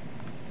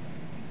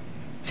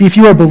 See, if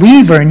you are a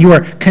believer and you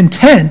are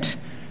content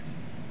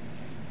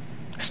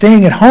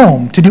staying at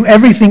home to do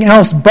everything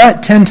else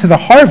but tend to the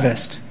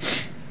harvest,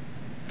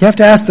 you have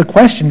to ask the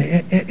question,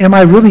 am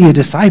I really a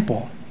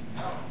disciple?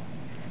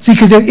 See,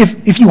 because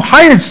if you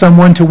hired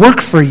someone to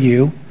work for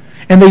you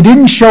and they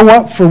didn't show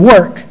up for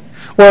work,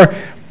 or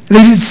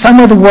they did some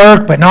of the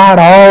work but not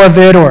all of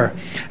it, or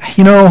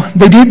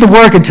they did the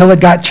work until it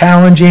got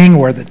challenging,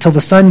 or until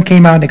the sun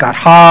came out and it got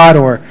hot,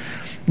 or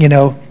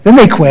then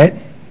they quit.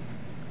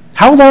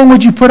 How long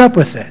would you put up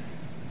with it?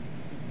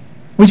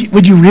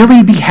 Would you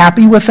really be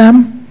happy with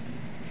them?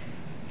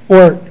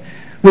 Or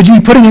would you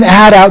be putting an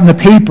ad out in the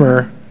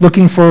paper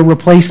looking for a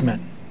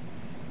replacement?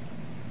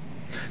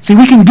 See,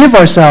 we can give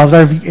ourselves,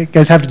 you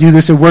guys have to do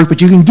this at work,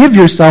 but you can give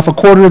yourself a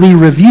quarterly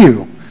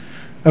review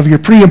of your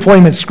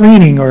pre-employment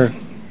screening.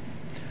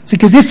 See,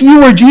 because if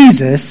you were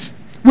Jesus,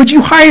 would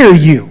you hire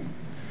you?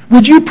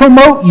 Would you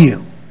promote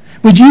you?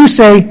 Would you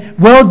say,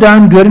 well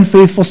done, good and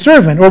faithful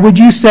servant? Or would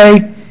you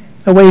say,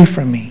 away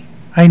from me,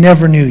 I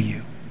never knew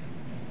you?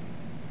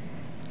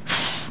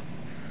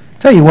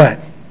 Tell you what,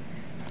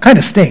 kind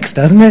of stinks,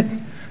 doesn't it?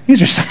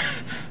 These are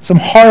some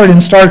hard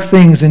and stark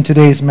things in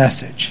today's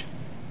message.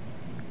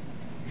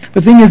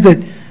 The thing is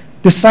that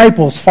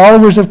disciples,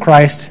 followers of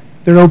Christ,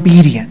 they're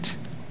obedient.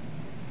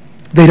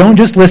 They don't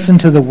just listen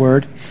to the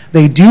word.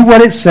 They do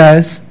what it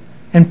says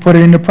and put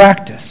it into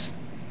practice.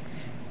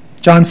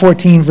 John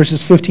 14,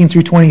 verses 15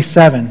 through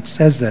 27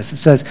 says this. It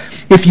says,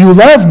 if you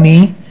love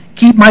me,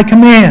 keep my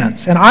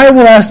commands, and I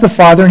will ask the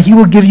Father, and he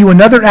will give you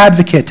another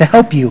advocate to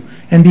help you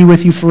and be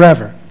with you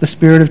forever, the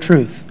Spirit of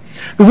truth.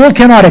 The world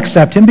cannot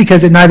accept him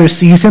because it neither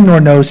sees him nor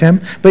knows him,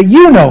 but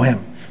you know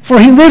him, for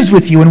he lives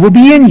with you and will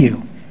be in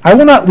you. I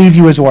will not leave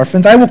you as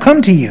orphans. I will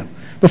come to you.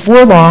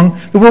 Before long,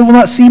 the world will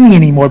not see me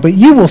anymore, but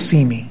you will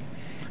see me.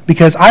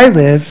 Because I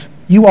live,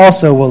 you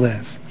also will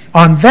live.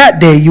 On that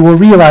day you will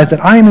realize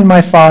that I am in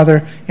my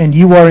Father, and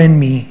you are in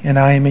me, and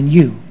I am in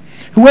you.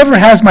 Whoever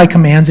has my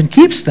commands and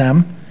keeps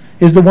them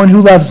is the one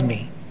who loves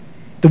me.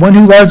 The one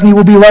who loves me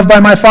will be loved by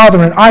my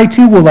Father, and I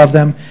too will love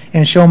them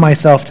and show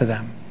myself to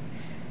them."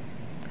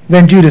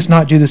 Then Judas,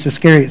 not Judas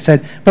Iscariot,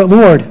 said, "But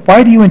Lord,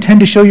 why do you intend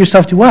to show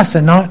yourself to us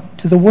and not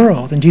to the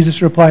world?" And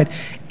Jesus replied,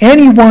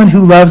 "Anyone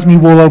who loves me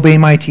will obey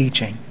my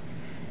teaching.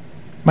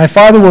 My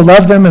Father will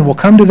love them and will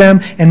come to them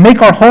and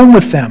make our home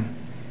with them.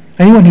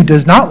 Anyone who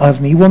does not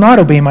love me will not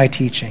obey my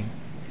teaching.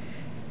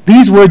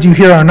 These words you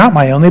hear are not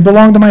my own. They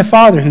belong to my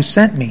Father who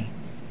sent me.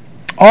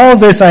 All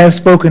this I have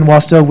spoken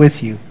while still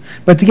with you.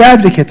 But the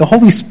Advocate, the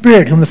Holy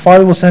Spirit, whom the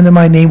Father will send in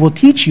my name, will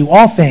teach you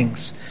all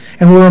things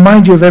and will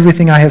remind you of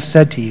everything I have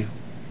said to you.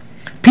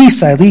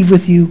 Peace I leave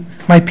with you,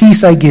 my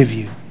peace I give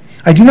you.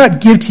 I do not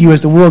give to you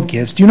as the world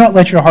gives. Do not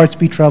let your hearts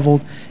be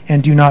troubled,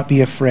 and do not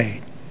be afraid."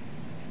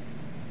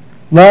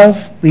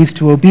 Love leads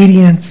to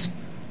obedience,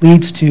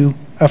 leads to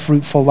a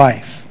fruitful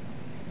life.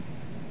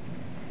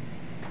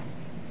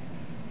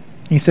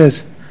 He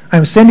says,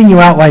 "I'm sending you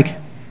out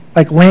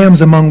like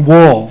lambs among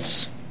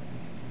wolves."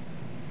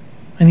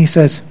 And he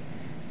says,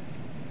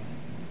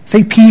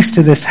 say peace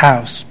to this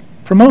house.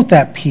 Promote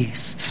that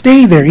peace.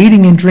 Stay there,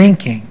 eating and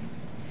drinking.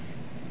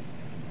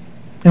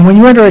 And when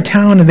you enter a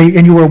town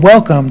and you are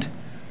welcomed,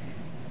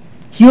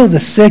 heal the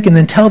sick and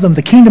then tell them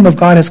the kingdom of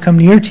God has come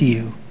near to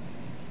you.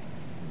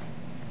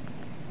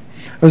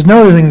 I was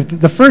noticing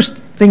the first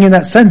thing in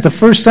that sentence, the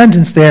first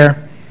sentence there,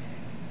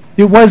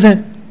 it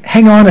wasn't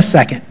 "hang on a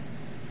second,"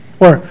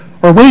 or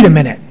 "wait a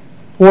minute,"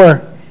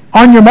 or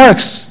 "on your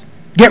marks,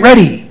 get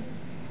ready."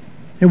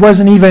 It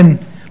wasn't even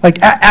like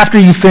after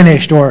you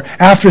finished, or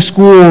after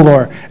school,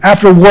 or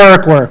after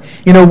work, or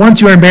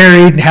once you are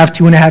married and have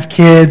 2.5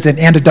 kids and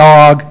a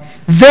dog,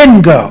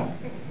 then go.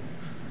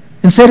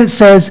 Instead it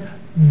says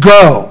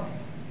go,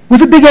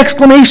 with a big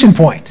exclamation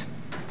point.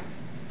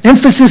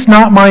 Emphasis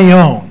not my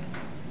own.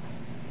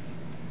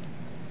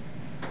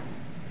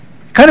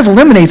 Kind of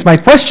eliminates my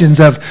questions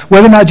of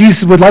whether or not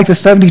Jesus would like the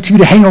 72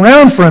 to hang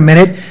around for a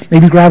minute,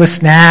 maybe grab a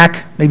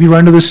snack, maybe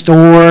run to the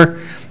store,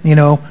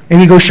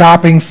 maybe go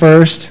shopping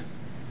first.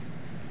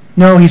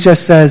 No, he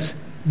just says,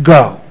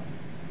 go.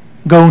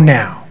 Go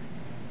now.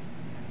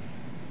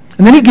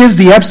 And then he gives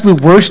the absolute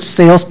worst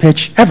sales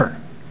pitch ever.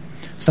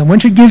 Someone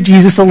should give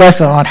Jesus a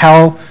lesson on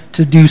how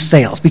to do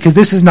sales, because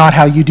this is not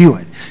how you do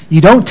it.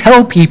 You don't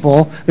tell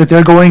people that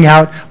they're going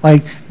out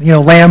like,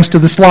 lambs to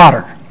the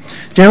slaughter.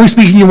 Generally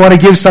speaking, you want to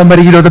give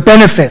somebody, the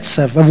benefits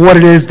of what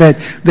it is that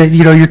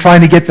you're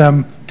trying to get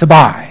them to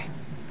buy.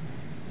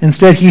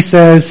 Instead, he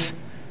says,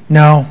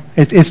 no,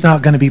 it's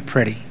not going to be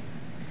pretty.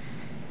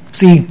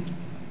 See,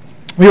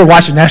 we were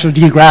watching National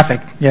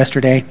Geographic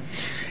yesterday,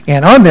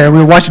 and on there we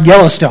were watching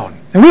Yellowstone,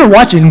 and we were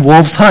watching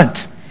wolves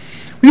hunt.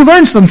 We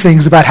learned some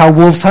things about how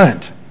wolves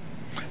hunt.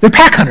 They're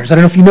pack hunters. I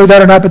don't know if you know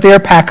that or not, but they are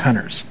pack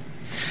hunters.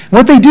 And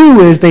what they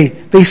do is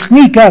they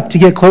sneak up to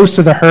get close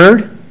to the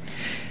herd,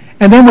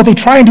 and then what they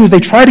try and do is they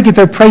try to get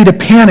their prey to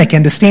panic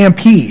and to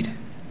stampede.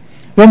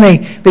 Then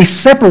they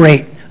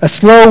separate a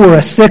slow or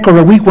a sick or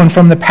a weak one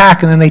from the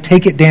pack, and then they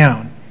take it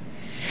down.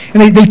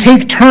 And they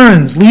take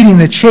turns leading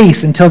the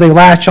chase until they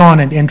latch on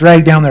and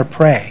drag down their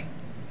prey.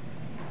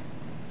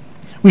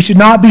 We should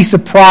not be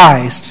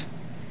surprised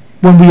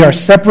when we are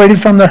separated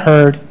from the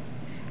herd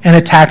and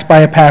attacked by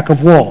a pack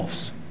of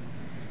wolves.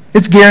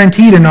 It's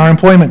guaranteed in our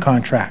employment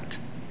contract.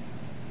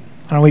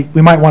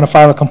 We might want to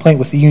file a complaint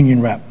with the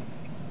union rep.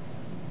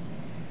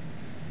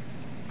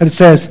 But it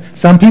says,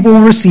 some people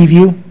will receive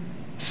you,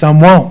 some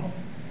won't.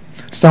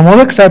 Some will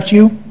accept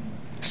you,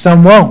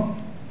 some won't.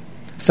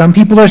 Some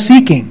people are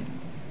seeking,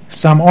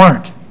 some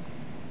aren't.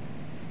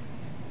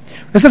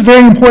 That's a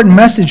very important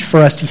message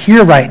for us to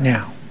hear right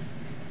now.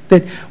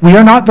 That we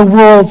are not the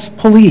world's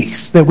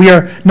police. That we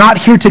are not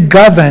here to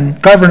govern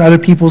other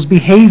people's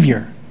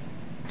behavior.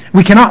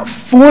 We cannot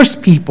force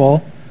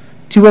people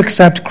to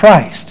accept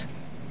Christ.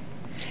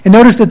 And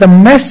notice that the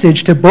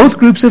message to both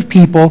groups of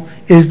people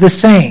is the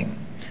same.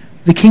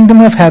 The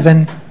kingdom of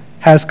heaven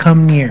has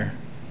come near.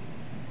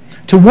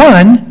 To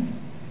one,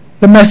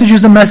 the message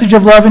is a message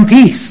of love and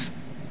peace.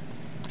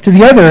 To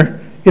the other,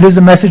 it is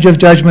a message of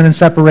judgment and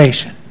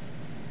separation.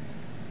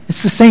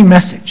 It's the same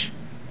message.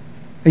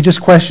 It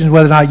just questions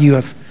whether or not you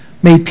have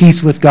made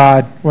peace with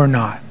God or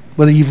not.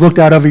 Whether you've looked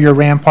out over your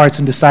ramparts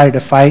and decided to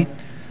fight,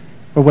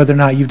 or whether or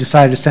not you've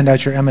decided to send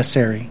out your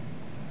emissary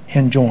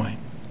and join.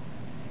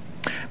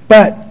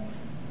 But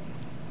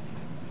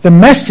the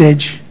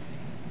message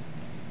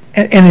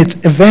and its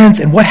events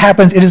and what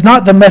happens, it is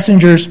not the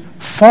messenger's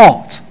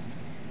fault.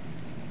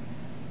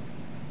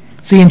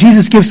 See, and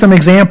Jesus gives some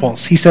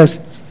examples. He says,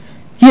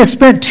 he has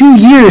spent 2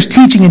 years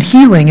teaching and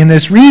healing in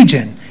this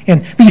region.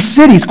 In these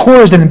cities,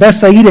 Chorazin and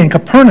Bethsaida and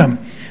Capernaum,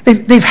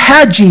 they've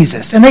had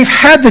Jesus, and they've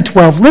had the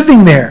 12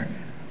 living there.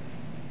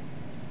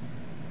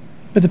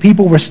 But the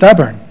people were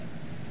stubborn.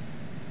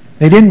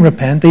 They didn't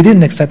repent. They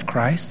didn't accept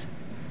Christ.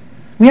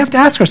 We have to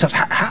ask ourselves,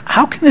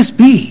 how can this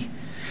be?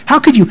 How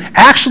could you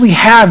actually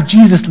have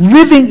Jesus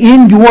living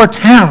in your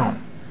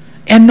town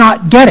and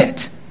not get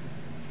it?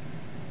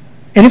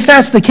 And if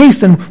that's the case,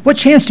 then what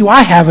chance do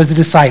I have as a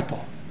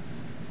disciple?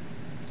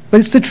 But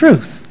it's the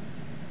truth.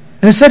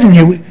 And it's said in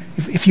here,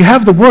 if you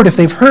have the word, if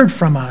they've heard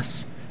from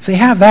us, if they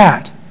have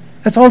that,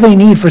 that's all they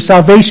need for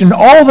salvation.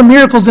 All the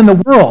miracles in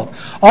the world,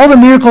 all the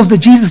miracles that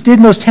Jesus did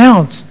in those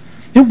towns,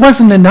 it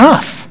wasn't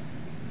enough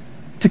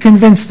to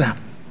convince them.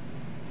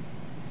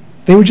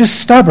 They were just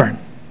stubborn.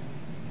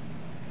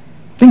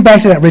 Think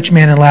back to that rich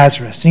man and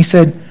Lazarus. And he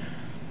said,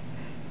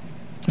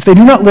 if they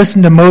do not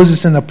listen to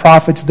Moses and the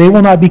prophets, they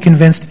will not be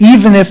convinced,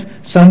 even if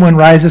someone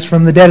rises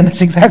from the dead. And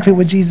that's exactly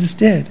what Jesus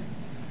did.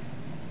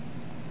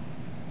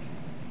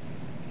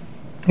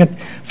 And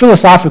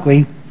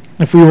philosophically,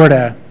 if we were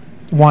to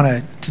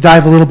want to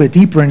dive a little bit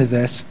deeper into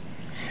this,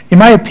 in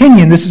my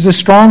opinion, this is a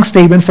strong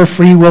statement for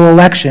free will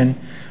election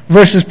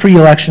versus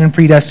pre-election and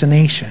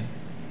predestination.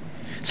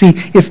 See,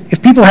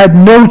 if people had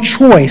no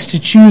choice to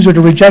choose or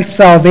to reject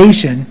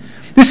salvation,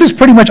 this is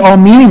pretty much all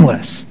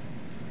meaningless.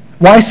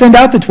 Why send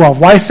out the 12?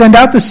 Why send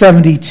out the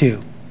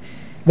 72?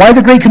 Why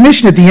the Great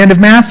Commission at the end of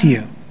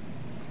Matthew?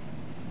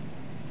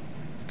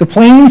 The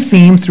plain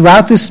theme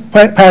throughout this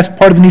past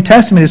part of the New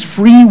Testament is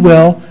free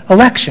will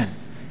election.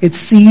 It's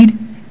seed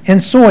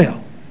and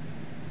soil.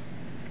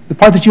 The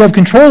part that you have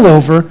control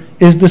over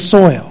is the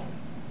soil.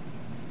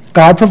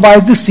 God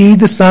provides the seed,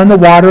 the sun, the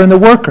water, and the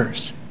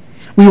workers.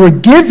 We were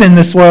given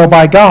the soil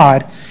by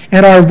God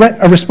and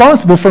are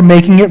responsible for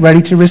making it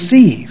ready to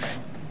receive.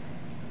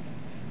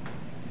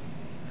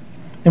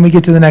 Then we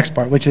get to the next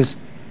part, which is,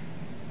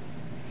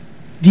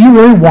 do you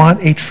really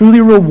want a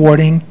truly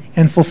rewarding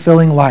and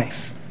fulfilling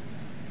life?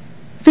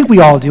 I think we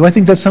all do. I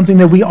think that's something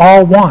that we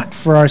all want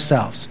for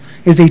ourselves,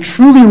 is a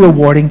truly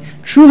rewarding,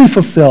 truly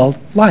fulfilled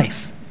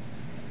life.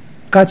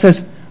 God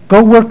says,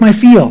 go work my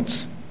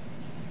fields.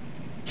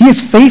 He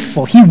is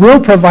faithful. He will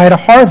provide a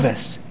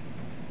harvest.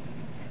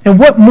 And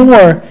what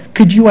more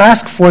could you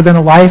ask for than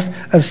a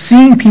life of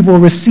seeing people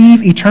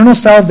receive eternal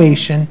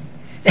salvation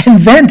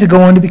and then to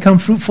go on to become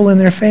fruitful in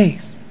their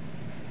faith?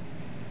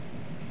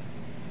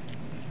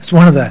 It's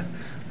one of the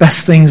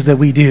best things that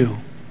we do,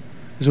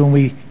 is when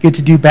we get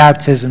to do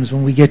baptisms,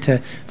 when we get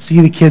to see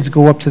the kids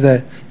go up to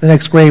the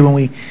next grade, when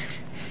we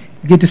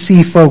get to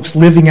see folks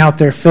living out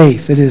their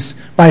faith. It is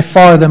by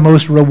far the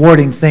most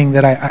rewarding thing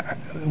that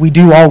we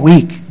do all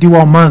week, do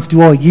all month,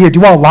 do all year,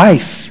 do all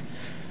life.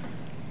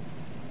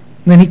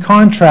 And then he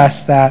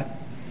contrasts that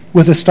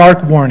with a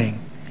stark warning.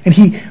 And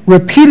he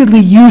repeatedly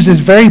uses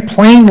very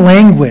plain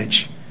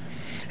language.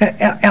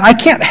 And I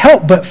can't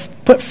help but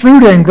put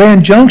Fruita and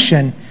Grand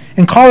Junction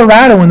and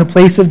Colorado in the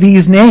place of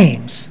these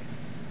names.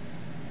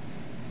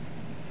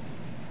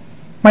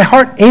 My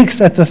heart aches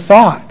at the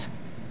thought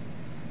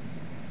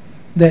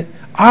that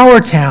our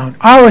town,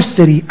 our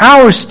city,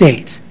 our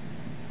state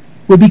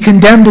would be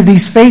condemned to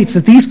these fates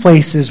that these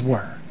places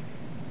were.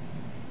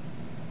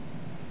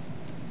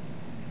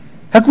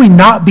 How could we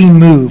not be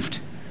moved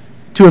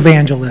to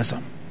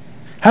evangelism?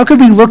 How could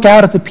we look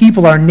out at the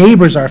people, our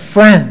neighbors, our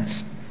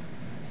friends,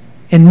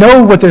 and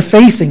know what they're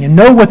facing and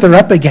know what they're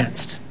up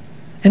against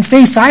and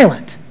stay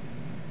silent?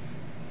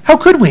 How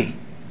could we?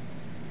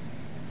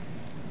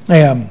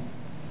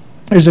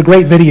 There's a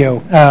great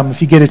video,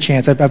 if you get a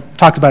chance. I've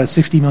talked about it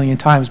 60 million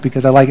times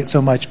because I like it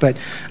so much. But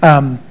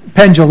Penn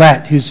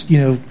Jillette, who's,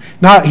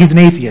 he's an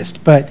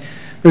atheist, but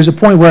there's a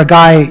point where a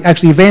guy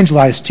actually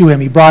evangelized to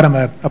him. He brought him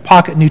a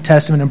pocket New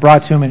Testament and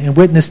brought to him and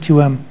witnessed to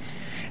him.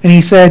 And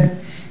he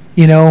said,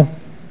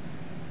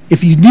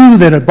 if you knew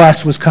that a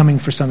bus was coming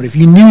for somebody, if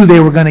you knew they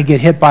were going to get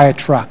hit by a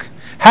truck,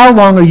 how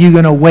long are you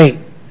going to wait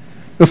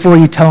before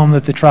you tell them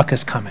that the truck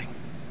is coming?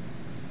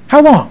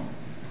 How long?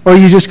 Or are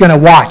you just going to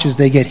watch as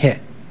they get hit?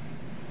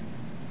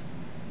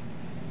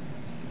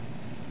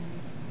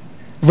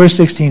 Verse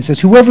 16 says,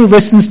 whoever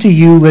listens to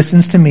you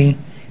listens to me,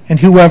 and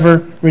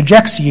whoever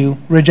rejects you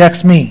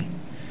rejects me.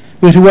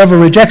 But whoever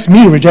rejects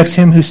me rejects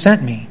him who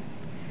sent me.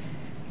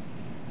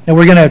 And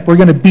we're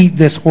gonna beat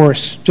this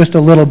horse just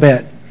a little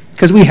bit,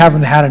 because we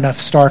haven't had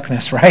enough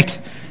starkness, right?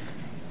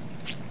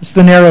 It's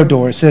the narrow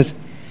door. It says,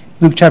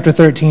 Luke chapter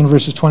 13,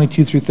 verses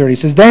 22 through 30. It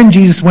says, then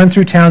Jesus went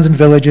through towns and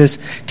villages,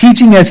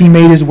 teaching as he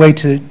made his way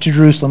to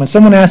Jerusalem. And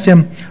someone asked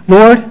him,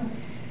 Lord,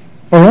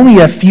 are only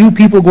a few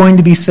people going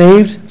to be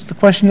saved? It's the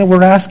question that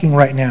we're asking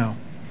right now.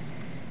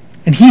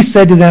 And he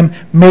said to them,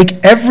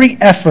 make every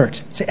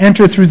effort to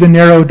enter through the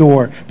narrow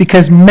door,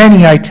 because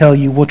many, I tell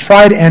you, will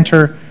try to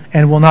enter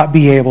and will not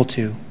be able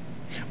to.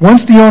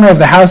 Once the owner of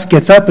the house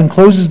gets up and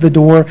closes the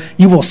door,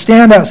 you will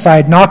stand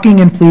outside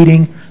knocking and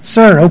pleading,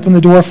 sir, open the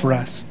door for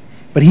us.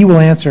 But he will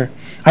answer,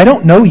 I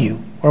don't know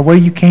you or where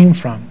you came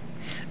from.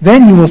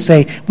 Then you will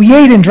say, we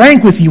ate and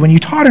drank with you and you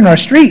taught in our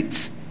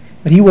streets.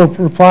 But he will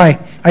reply,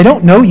 I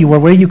don't know you or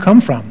where you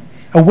come from.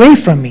 Away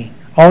from me,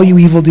 all you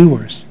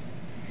evildoers.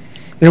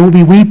 There will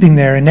be weeping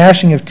there and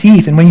gnashing of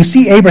teeth. And when you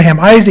see Abraham,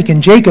 Isaac,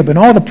 and Jacob, and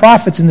all the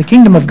prophets in the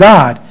kingdom of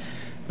God,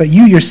 but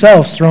you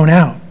yourselves thrown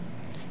out.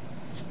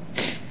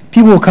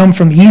 People will come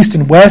from east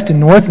and west and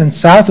north and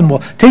south and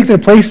will take their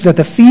places at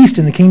the feast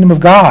in the kingdom of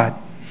God.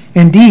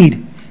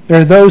 Indeed,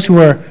 there are those who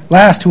are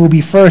last who will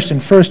be first,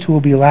 and first who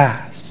will be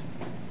last.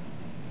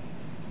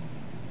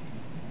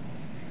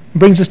 It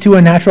brings us to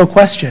a natural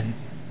question.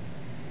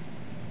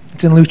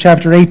 It's in Luke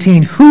chapter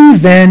 18. Who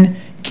then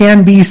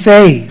can be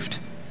saved,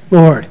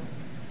 Lord?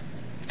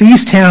 If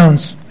these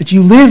towns that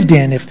you lived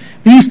in, if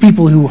these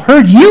people who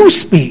heard you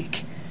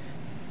speak,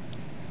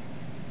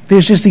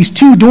 there's just these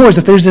two doors,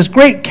 if there's this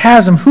great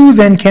chasm, who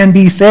then can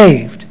be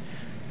saved?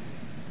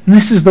 And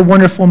this is the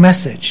wonderful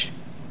message.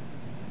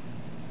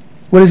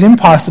 What is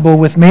impossible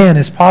with man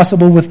is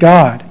possible with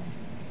God.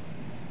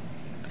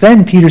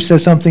 Then Peter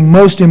says something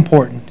most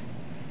important.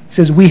 He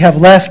says, we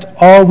have left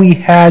all we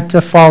had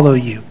to follow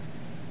you.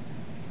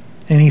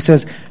 And he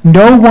says,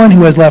 no one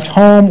who has left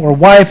home or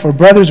wife or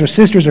brothers or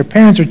sisters or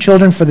parents or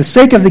children for the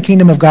sake of the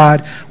kingdom of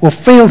God will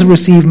fail to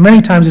receive many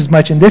times as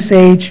much in this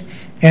age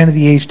and in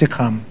the age to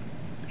come,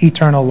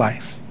 eternal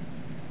life.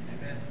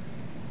 Amen.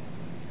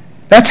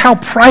 That's how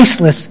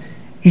priceless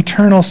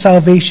eternal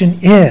salvation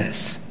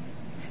is.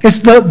 It's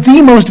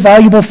the most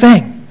valuable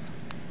thing.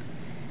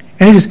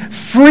 And it is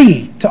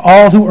free to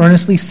all who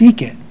earnestly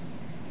seek it.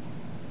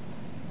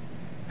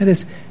 That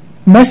is,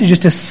 the message is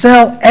to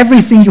sell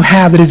everything you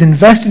have that is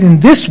invested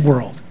in this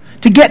world,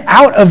 to get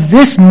out of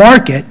this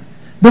market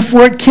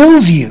before it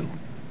kills you.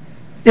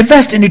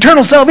 Invest in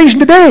eternal salvation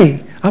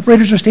today.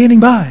 Operators are standing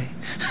by.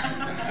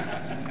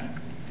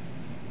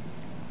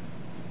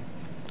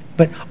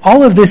 But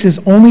all of this is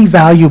only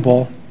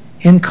valuable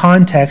in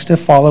context of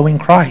following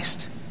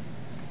Christ.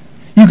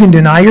 You can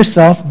deny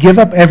yourself, give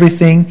up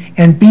everything,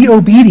 and be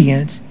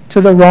obedient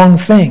to the wrong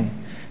thing,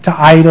 to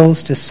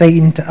idols, to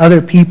Satan, to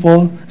other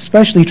people,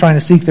 especially trying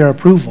to seek their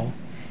approval,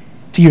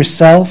 to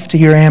yourself, to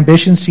your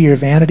ambitions, to your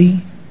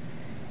vanity.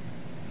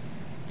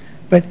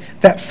 But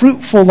that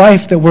fruitful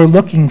life that we're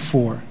looking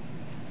for,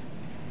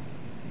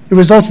 it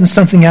results in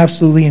something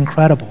absolutely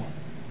incredible.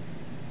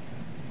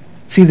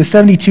 See, the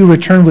 72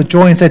 returned with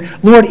joy and said,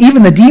 Lord,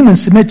 even the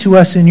demons submit to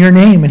us in your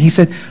name. And he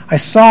said, I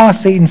saw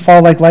Satan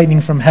fall like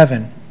lightning from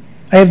heaven.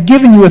 I have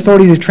given you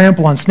authority to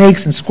trample on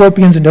snakes and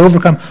scorpions and to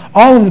overcome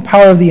all of the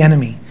power of the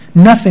enemy.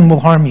 Nothing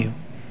will harm you.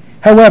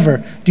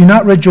 However, do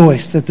not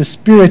rejoice that the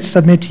spirits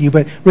submit to you,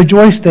 but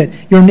rejoice that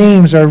your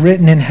names are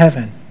written in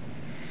heaven.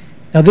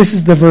 Now this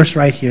is the verse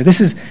right here.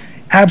 This is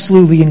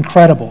absolutely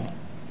incredible.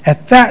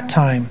 At that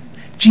time,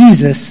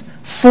 Jesus,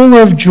 full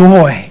of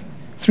joy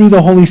through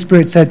the Holy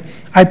Spirit, said,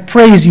 I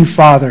praise you,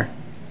 Father,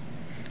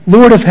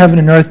 Lord of heaven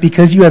and earth,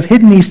 because you have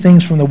hidden these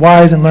things from the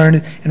wise and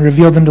learned and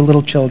revealed them to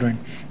little children.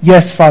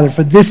 Yes, Father,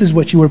 for this is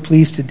what you were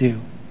pleased to do.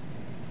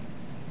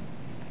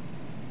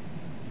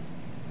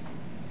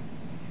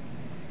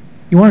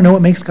 You want to know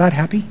what makes God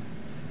happy?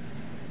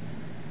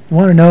 You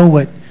want to know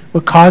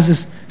what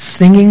causes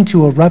singing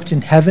to erupt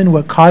in heaven?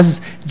 What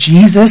causes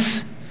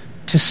Jesus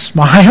to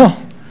smile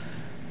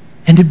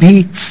and to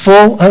be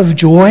full of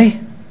joy?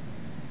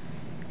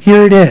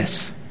 Here it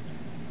is.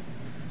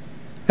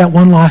 That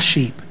one lost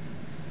sheep.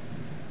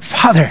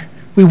 Father,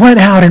 we went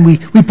out and we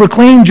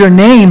proclaimed your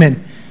name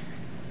and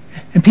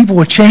people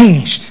were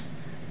changed.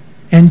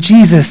 And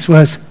Jesus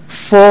was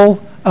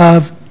full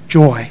of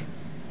joy.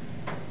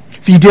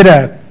 If you did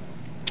a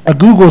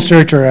Google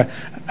search or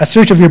a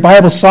search of your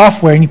Bible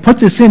software and you put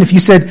this in, if you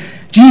said,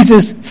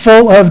 Jesus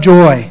full of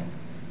joy,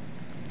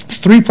 there's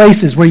 3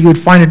 places where you would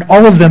find it.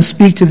 All of them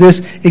speak to this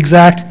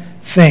exact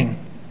thing.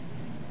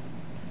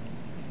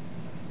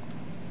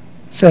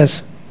 It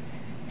says,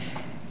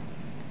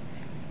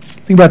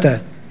 think about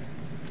that.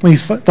 When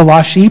the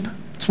lost sheep,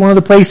 it's one of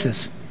the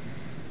places.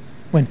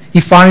 When he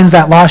finds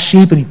that lost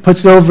sheep and he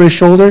puts it over his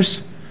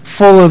shoulders,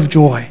 full of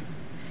joy.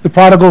 The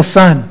prodigal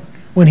son,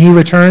 when he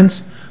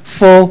returns,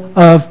 full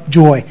of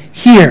joy.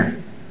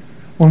 Here,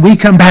 when we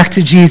come back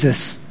to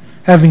Jesus,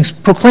 having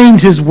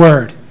proclaimed his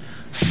word,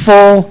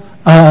 full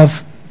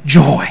of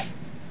joy.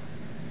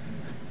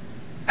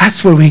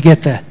 That's where we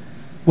get the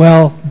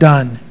well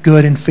done,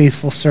 good and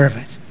faithful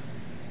servant.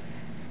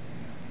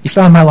 You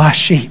found my lost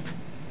sheep.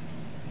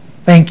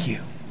 Thank you.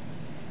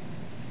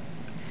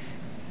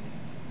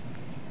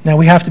 Now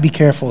we have to be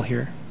careful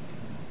here,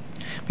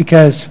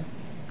 because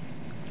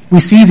we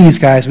see these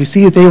guys, we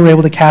see that they were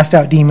able to cast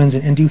out demons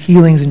and do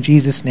healings in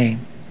Jesus' name.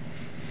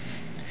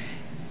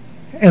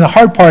 And the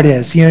hard part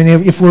is,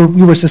 if we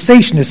were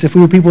cessationists, if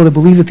we were people that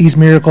believe that these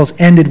miracles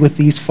ended with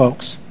these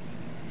folks,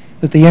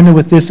 that they ended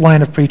with this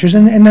line of preachers,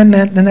 and then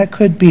that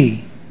could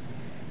be.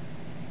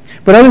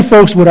 But other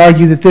folks would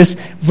argue that this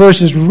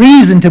verse is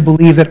reason to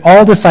believe that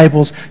all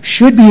disciples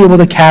should be able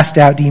to cast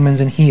out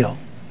demons and heal.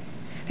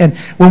 And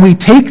when we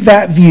take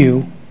that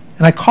view,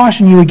 and I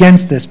caution you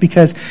against this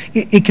because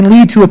it can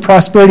lead to a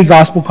prosperity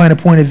gospel kind of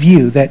point of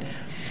view, that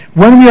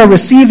when we are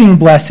receiving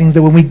blessings,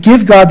 that when we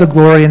give God the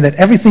glory and that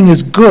everything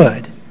is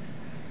good,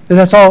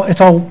 that it's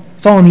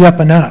all in the up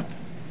and up.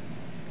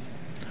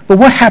 But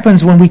what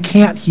happens when we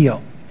can't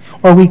heal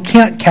or we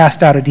can't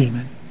cast out a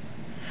demon?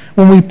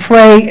 When we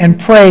pray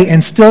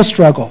and still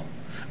struggle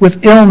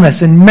with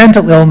illness and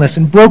mental illness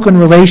and broken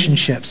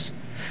relationships?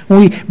 When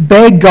we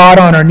beg God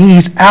on our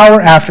knees hour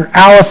after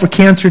hour for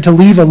cancer to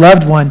leave a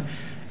loved one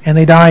and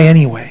they die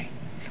anyway?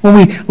 When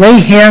we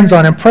lay hands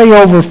on and pray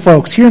over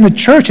folks here in the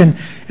church and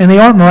they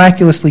aren't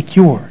miraculously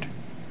cured?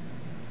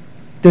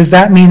 Does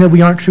that mean that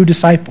we aren't true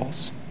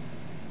disciples?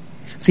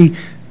 See,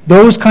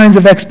 those kinds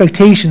of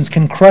expectations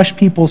can crush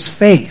people's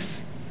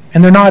faith,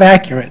 and they're not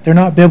accurate. They're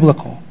not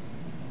biblical.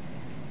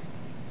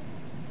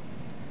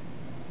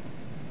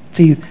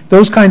 See,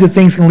 those kinds of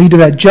things can lead to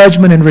that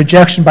judgment and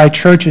rejection by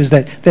churches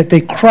that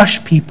they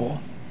crush people.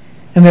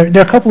 And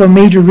there are a couple of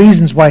major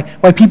reasons why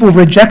people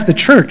reject the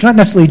church. Not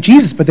necessarily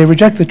Jesus, but they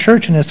reject the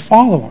church and his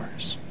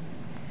followers.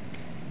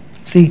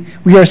 See,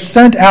 we are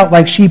sent out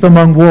like sheep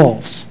among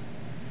wolves.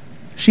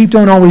 Sheep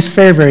don't always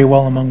fare very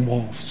well among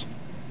wolves.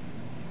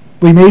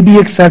 We may be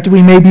accepted,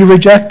 we may be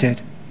rejected.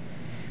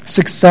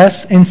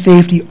 Success and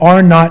safety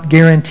are not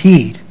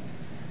guaranteed.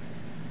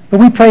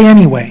 But we pray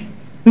anyway.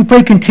 We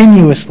pray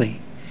continuously.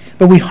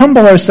 But we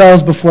humble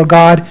ourselves before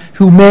God,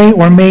 who may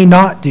or may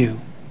not do.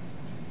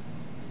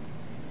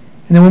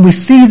 And then when we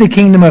see the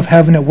kingdom of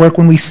heaven at work,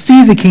 when we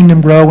see the kingdom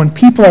grow, when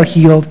people are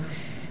healed,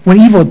 when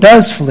evil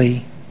does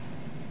flee,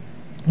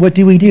 what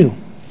do? We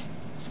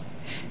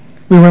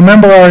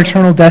remember our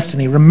eternal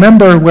destiny.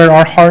 Remember where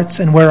our hearts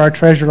and where our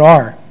treasure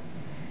are.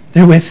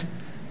 They're with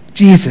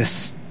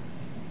Jesus,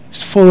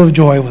 who's full of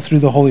joy through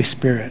the Holy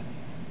Spirit.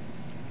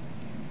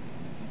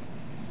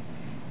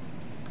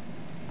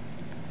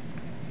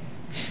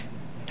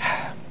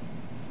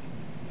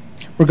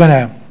 We're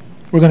going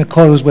to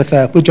close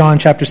with John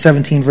chapter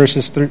 17,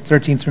 verses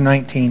 13 through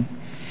 19.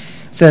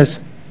 It says,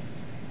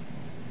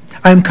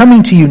 I am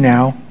coming to you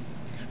now,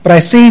 but I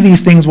say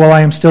these things while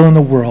I am still in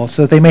the world,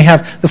 so that they may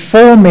have the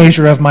full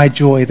measure of my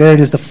joy. There it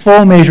is, the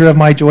full measure of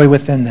my joy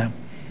within them.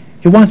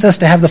 He wants us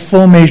to have the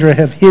full measure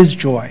of his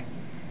joy.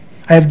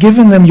 I have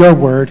given them your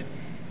word,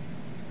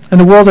 and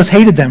the world has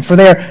hated them, for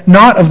they are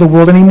not of the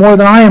world any more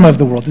than I am of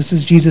the world. This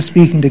is Jesus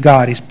speaking to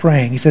God. He's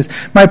praying. He says,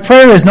 my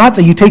prayer is not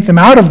that you take them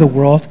out of the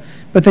world,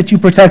 but that you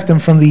protect them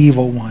from the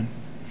evil one.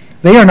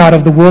 They are not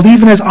of the world,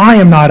 even as I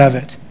am not of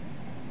it.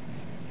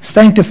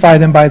 Sanctify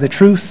them by the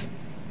truth.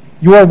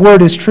 Your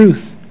word is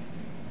truth.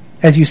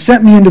 As you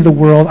sent me into the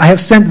world, I have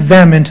sent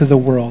them into the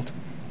world.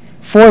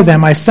 For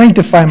them I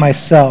sanctify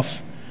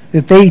myself,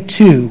 that they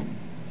too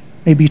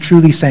may be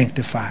truly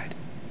sanctified.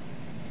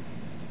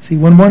 See,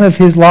 when one of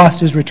his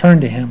lost is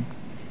returned to him,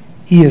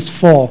 he is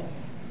full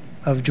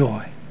of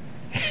joy.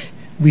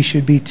 We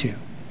should be too.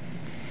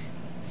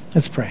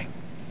 Let's pray.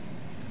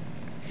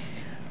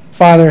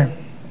 Father,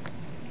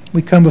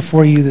 we come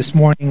before you this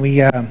morning.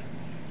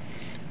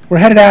 We're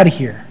headed out of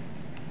here.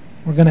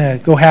 We're going to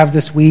go have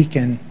this week,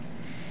 and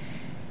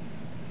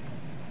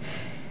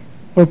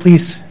Lord,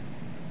 please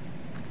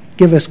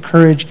give us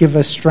courage, give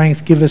us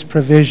strength, give us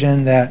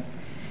provision that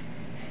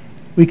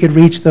we could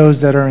reach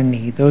those that are in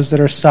need, those that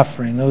are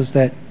suffering, those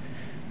that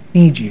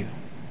need you.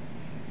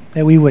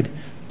 That we would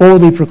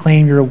boldly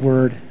proclaim your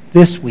word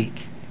this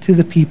week to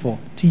the people,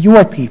 to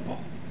your people.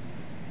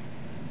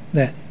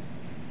 That,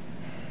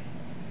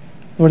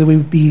 Lord, that we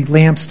would be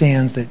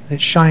lampstands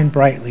that shine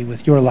brightly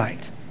with your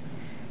light.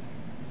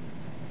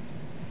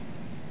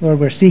 Lord,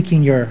 we're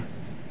seeking your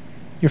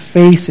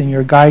face and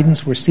your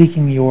guidance. We're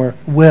seeking your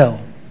will.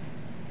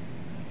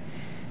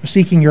 We're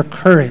seeking your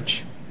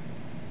courage.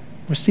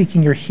 We're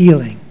seeking your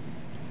healing.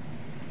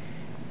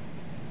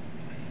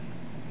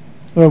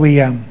 Lord, we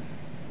have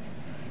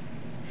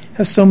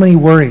so many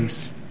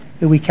worries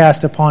that we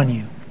cast upon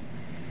you.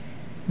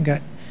 We've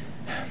got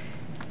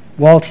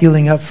Walt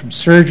healing up from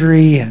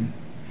surgery, and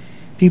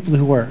people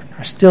who are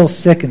still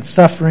sick and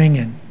suffering,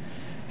 and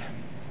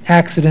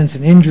accidents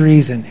and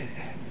injuries and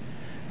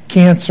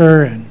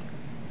cancer, and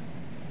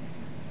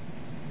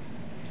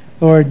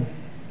Lord,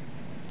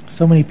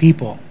 so many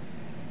people.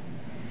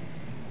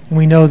 And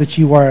we know that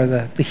you are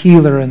the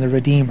healer and the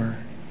redeemer.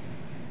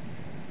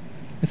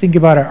 We think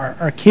about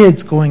our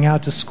kids going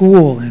out to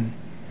school and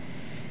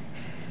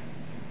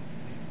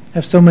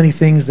have so many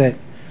things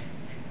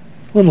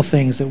little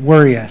things that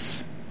worry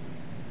us.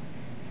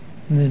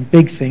 And then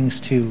big things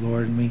too,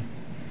 Lord. And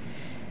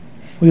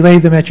we lay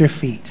them at your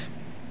feet.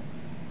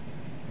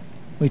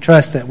 We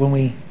trust that when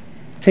we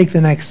take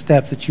the next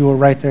step, that you are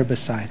right there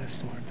beside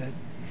us, Lord. That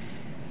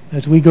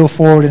as we go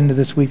forward into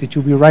this week, that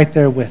you'll be right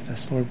there with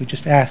us, Lord. We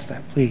just ask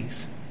that,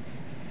 please.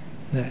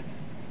 That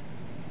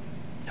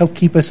help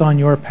keep us on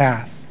your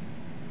path.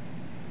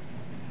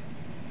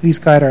 Please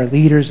guide our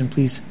leaders, and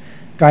please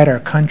guide our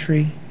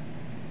country.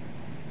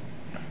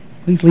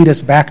 Please lead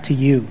us back to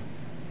you.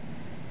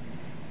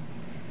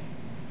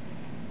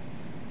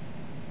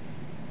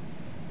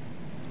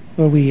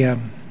 Lord, we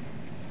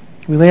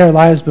lay our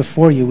lives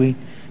before you. We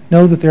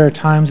know that there are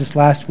times this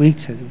last week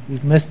that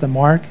we've missed the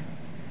mark.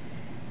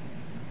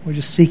 We're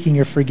just seeking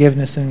your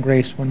forgiveness and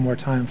grace one more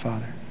time,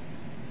 Father.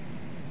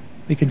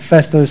 We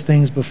confess those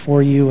things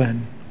before you,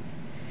 and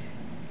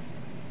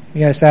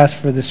we just ask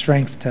for the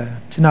strength to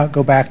not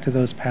go back to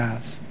those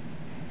paths.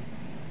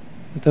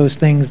 That those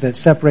things that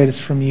separate us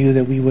from you,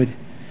 that we would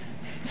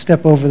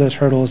step over those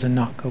hurdles and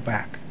not go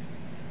back.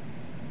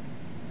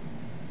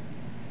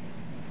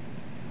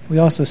 We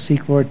also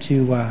seek, Lord,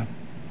 to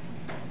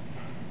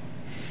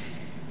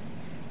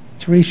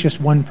reach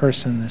just one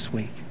person this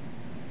week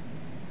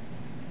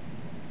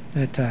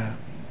that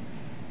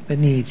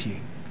needs you.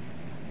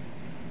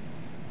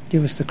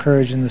 Give us the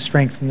courage and the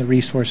strength and the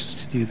resources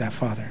to do that,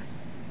 Father,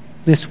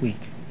 this week,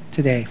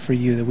 today, for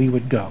you, that we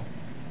would go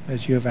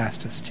as you have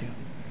asked us to.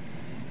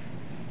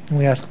 And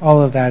we ask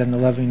all of that in the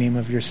loving name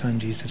of your Son,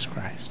 Jesus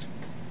Christ.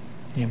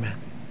 Amen.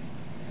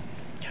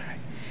 All right.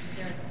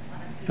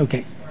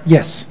 Okay.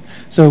 Yes.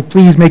 So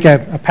please make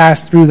a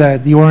pass through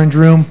the orange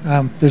room.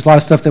 There's a lot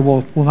of stuff that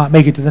will not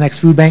make it to the next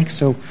food bank.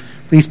 So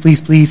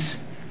please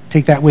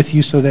take that with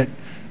you so that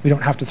we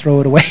don't have to throw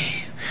it away.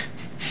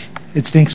 It stinks